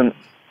Magic isn't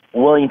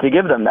willing to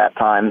give them that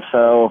time.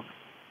 So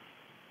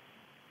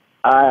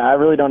I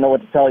really don't know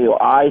what to tell you.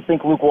 I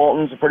think Luke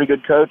Walton's a pretty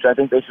good coach. I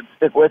think they should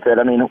stick with it.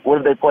 I mean, what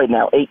have they played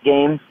now? 8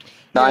 games?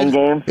 9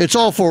 games? It's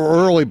all for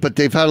early, but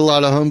they've had a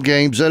lot of home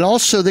games. And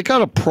also, they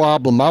got a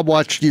problem. I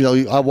watch the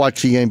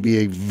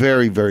NBA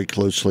very, very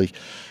closely.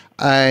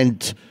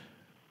 And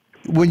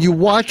when you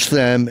watch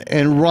them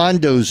and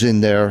Rondo's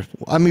in there,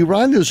 I mean,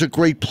 Rondo's a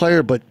great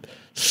player, but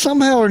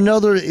somehow or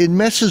another, it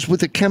messes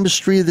with the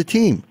chemistry of the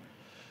team.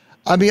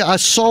 I mean, I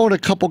saw in a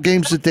couple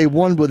games that they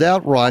won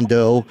without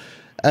Rondo,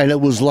 and it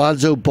was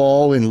Lonzo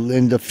Ball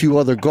and a few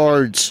other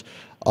guards,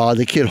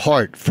 the kid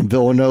Hart from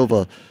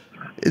Villanova.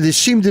 There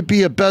seemed to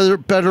be a better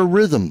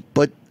rhythm,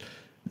 but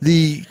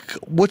the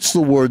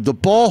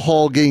ball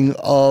hogging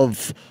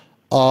of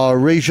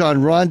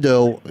Rajon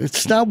Rondo,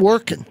 it's not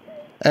working.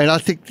 And I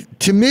think,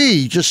 to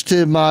me, just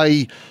to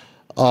my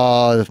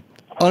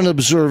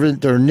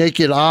unobservant or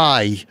naked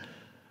eye,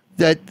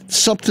 that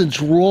something's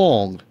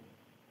wrong.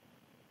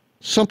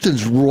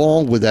 Something's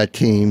wrong with that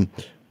team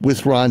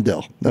with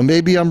Rondo. Now,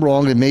 maybe I'm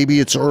wrong, and maybe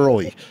it's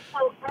early,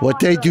 but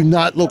they do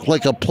not look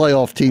like a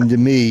playoff team to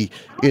me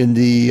in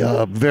the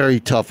very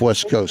tough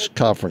West Coast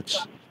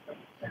Conference.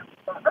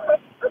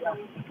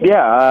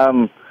 Yeah,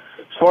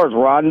 as far as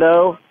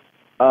Rondo,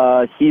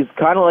 he's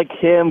kind of like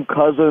him,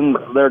 Cousins.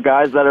 They're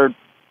guys that are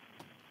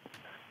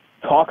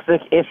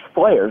toxic-ish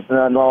players.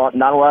 Not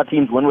a lot of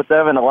teams win with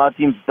them, and a lot of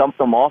teams dump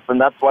them off, and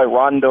that's why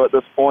Rondo at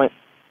this point,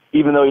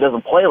 even though he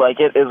doesn't play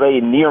like it, is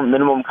a near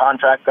minimum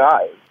contract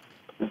guy.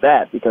 is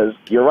that, because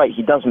you're right,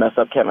 he does mess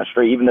up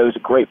chemistry, even though he's a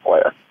great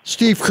player.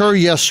 Steve Kerr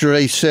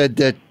yesterday said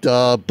that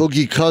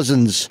Boogie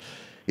Cousins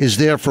is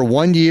there for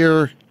 1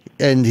 year,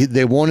 and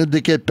they want him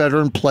to get better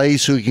and play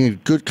so he can get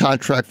a good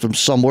contract from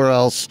somewhere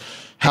else.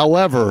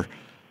 However,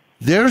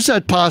 there's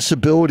that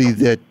possibility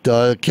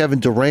that Kevin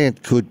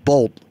Durant could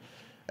bolt,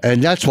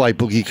 and that's why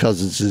Boogie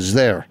Cousins is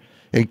there,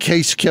 in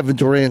case Kevin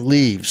Durant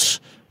leaves,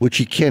 which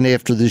he can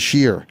after this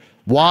year.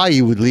 Why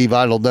he would leave,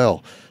 I don't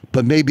know.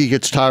 But maybe he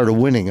gets tired of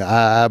winning.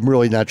 I'm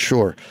really not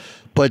sure.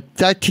 But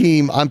that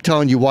team, I'm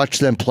telling you, watch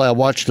them play. I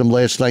watched them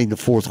last night in the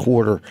fourth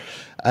quarter,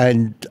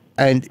 and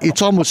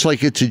it's almost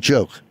like it's a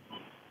joke.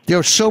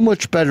 They're so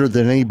much better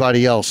than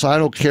anybody else. I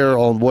don't care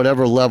on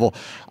whatever level.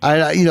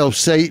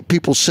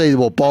 People say,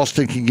 well,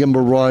 Boston can give them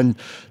a run.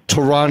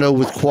 Toronto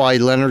with Kawhi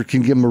Leonard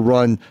can give them a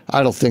run.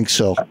 I don't think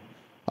so.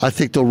 I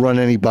think they'll run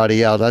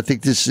anybody out. I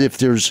think this, if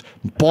there's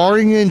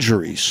barring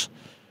injuries,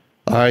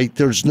 all right,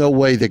 there's no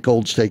way that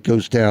Golden State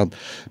goes down.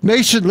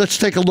 Mason, let's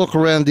take a look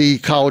around the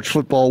college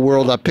football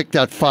world. I picked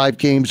out 5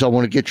 games. I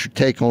want to get your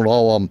take on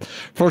all of them.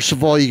 First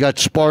of all, you got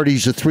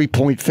Sparty's a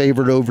 3-point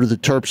favorite over the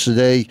Terps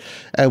today,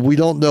 and we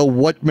don't know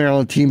what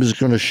Maryland team is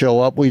going to show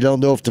up. We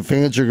don't know if the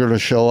fans are going to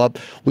show up.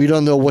 We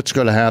don't know what's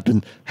going to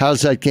happen.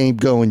 How's that game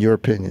go, in your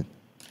opinion?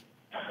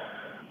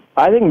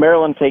 I think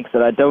Maryland takes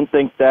it. I don't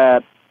think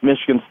that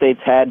Michigan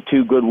State's had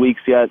 2 good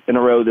weeks yet in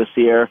a row this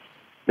year.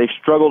 They've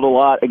struggled a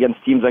lot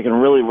against teams that can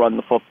really run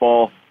the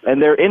football,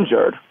 and they're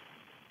injured.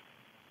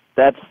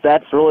 That's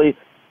really,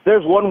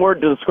 there's one word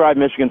to describe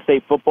Michigan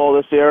State football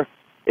this year.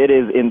 It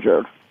is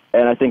injured,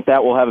 and I think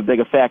that will have a big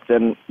effect.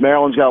 And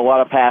Maryland's got a lot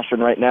of passion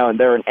right now, and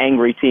they're an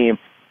angry team.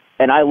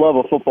 And I love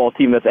a football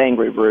team that's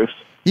angry, Bruce.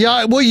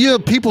 Yeah, well,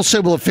 people say,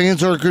 well, the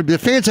fans aren't good. The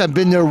fans have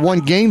been there 1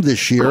 game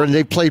this year, and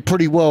they played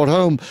pretty well at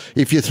home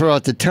if you throw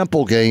out the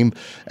Temple game.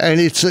 And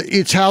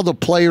it's how the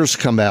players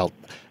come out.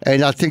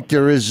 And I think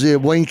there is,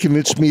 Wayne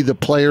convinced me the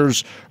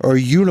players are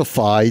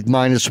unified,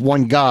 minus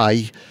one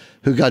guy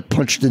who got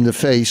punched in the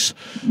face.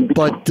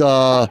 But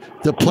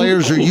the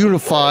players are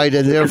unified,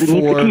 and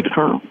therefore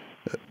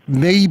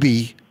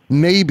maybe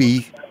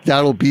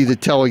that'll be the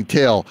telling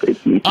tale.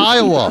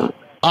 Iowa,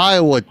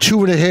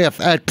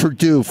 2.5 at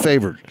Purdue,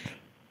 favored.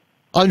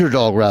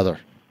 Underdog, rather.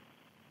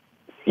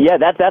 Yeah,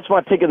 that's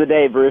my pick of the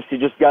day, Bruce. You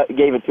just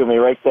gave it to me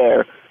right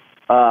there.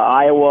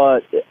 Iowa,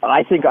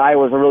 I think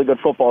Iowa's a really good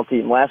football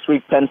team. Last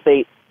week, Penn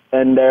State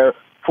and their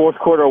fourth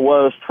quarter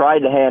woes tried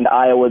to hand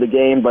Iowa the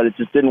game, but it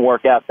just didn't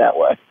work out that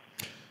way.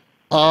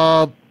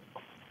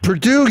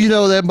 Purdue,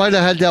 they might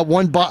have had that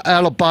one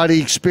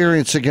out-of-body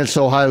experience against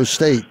Ohio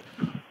State,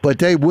 but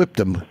they whipped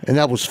them, and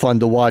that was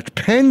fun to watch.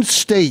 Penn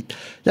State,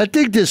 that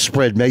dig this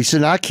spread,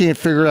 Mason. I can't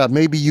figure it out.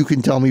 Maybe you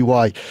can tell me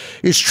why.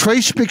 Is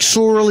Trace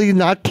McSorley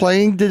not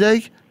playing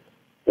today?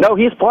 No,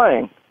 he's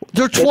playing.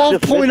 They're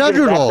 12-point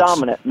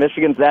underdogs.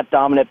 Michigan's that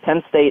dominant.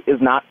 Penn State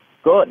is not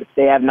good.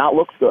 They have not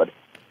looked good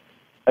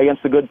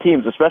against the good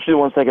teams, especially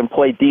once they can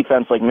play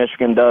defense like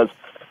Michigan does.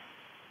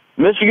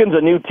 Michigan's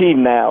a new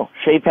team now.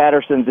 Shea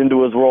Patterson's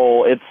into his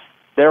role.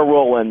 They're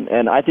rolling,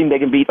 and I think they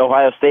can beat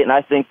Ohio State, and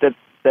I think that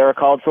they're a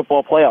college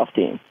football playoff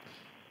team.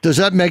 Does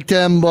that make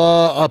them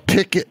a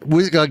pick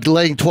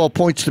laying 12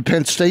 points to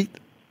Penn State?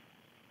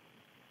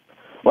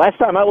 Last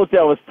time I looked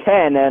at it was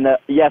 10, and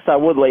yes, I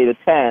would lay the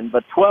 10,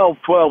 but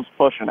 12's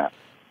pushing it.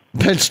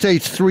 Penn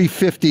State's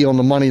 350 on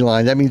the money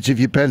line. That means if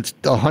you bet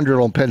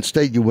 100 on Penn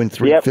State, you win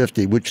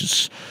 350, which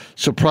is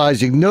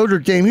surprising. Notre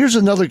Dame, here's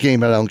another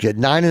game I don't get.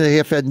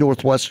 9.5 at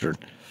Northwestern.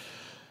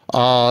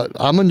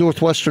 I'm a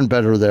Northwestern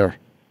bettor there.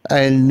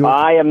 And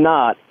I am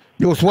not.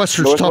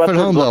 Northwestern's tough at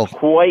home, though.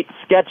 Quite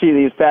sketchy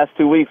these past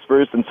 2 weeks,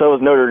 Bruce, and so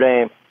is Notre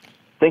Dame.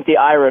 I think the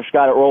Irish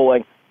got it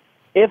rolling.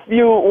 If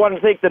you want to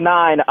take the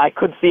 9, I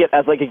could see it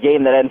as like a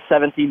game that ends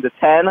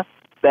 17-10.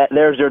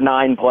 There's your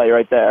 9 play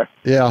right there.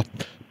 Yeah.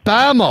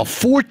 Bama,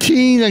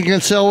 14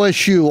 against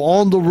LSU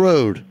on the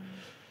road.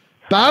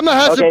 Bama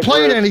hasn't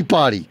played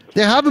anybody.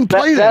 They haven't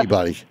played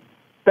anybody.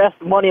 Best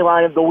money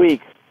line of the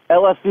week.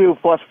 LSU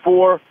plus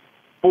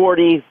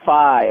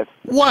 445.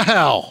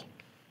 Wow.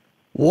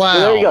 So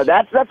there you go.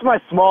 That's my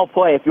small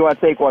play if you want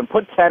to take one.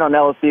 Put 10 on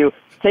LSU.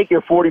 Take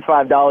your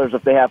 $45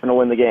 if they happen to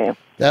win the game.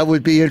 That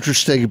would be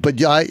interesting,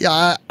 but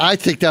I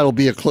think that'll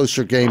be a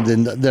closer game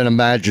than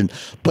imagined.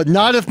 But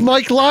not if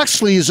Mike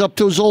Locksley is up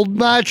to his old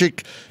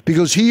magic,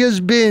 because he has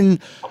been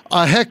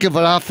a heck of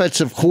an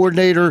offensive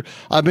coordinator.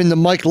 I'm in the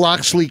Mike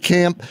Locksley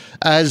camp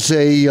as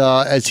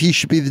he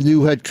should be the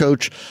new head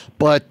coach.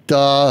 But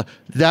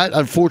that,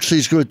 unfortunately,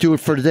 is going to do it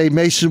for today.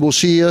 Mason, we'll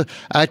see you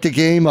at the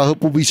game. I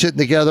hope we'll be sitting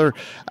together,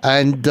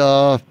 and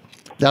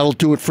that'll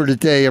do it for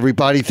today,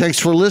 everybody. Thanks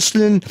for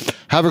listening.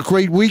 Have a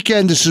great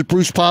weekend. This is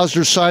Bruce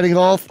Posner signing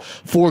off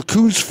for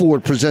Coons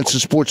Ford presents the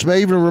Sports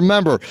Maven.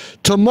 Remember,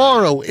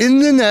 tomorrow, In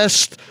the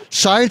Nest,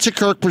 Science of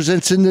Kirk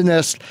presents In the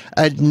Nest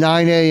at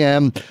 9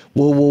 a.m.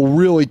 We'll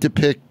really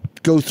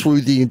go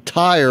through the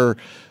entire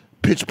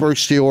Pittsburgh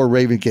Steelers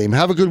Raven game.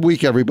 Have a good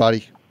week,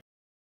 everybody.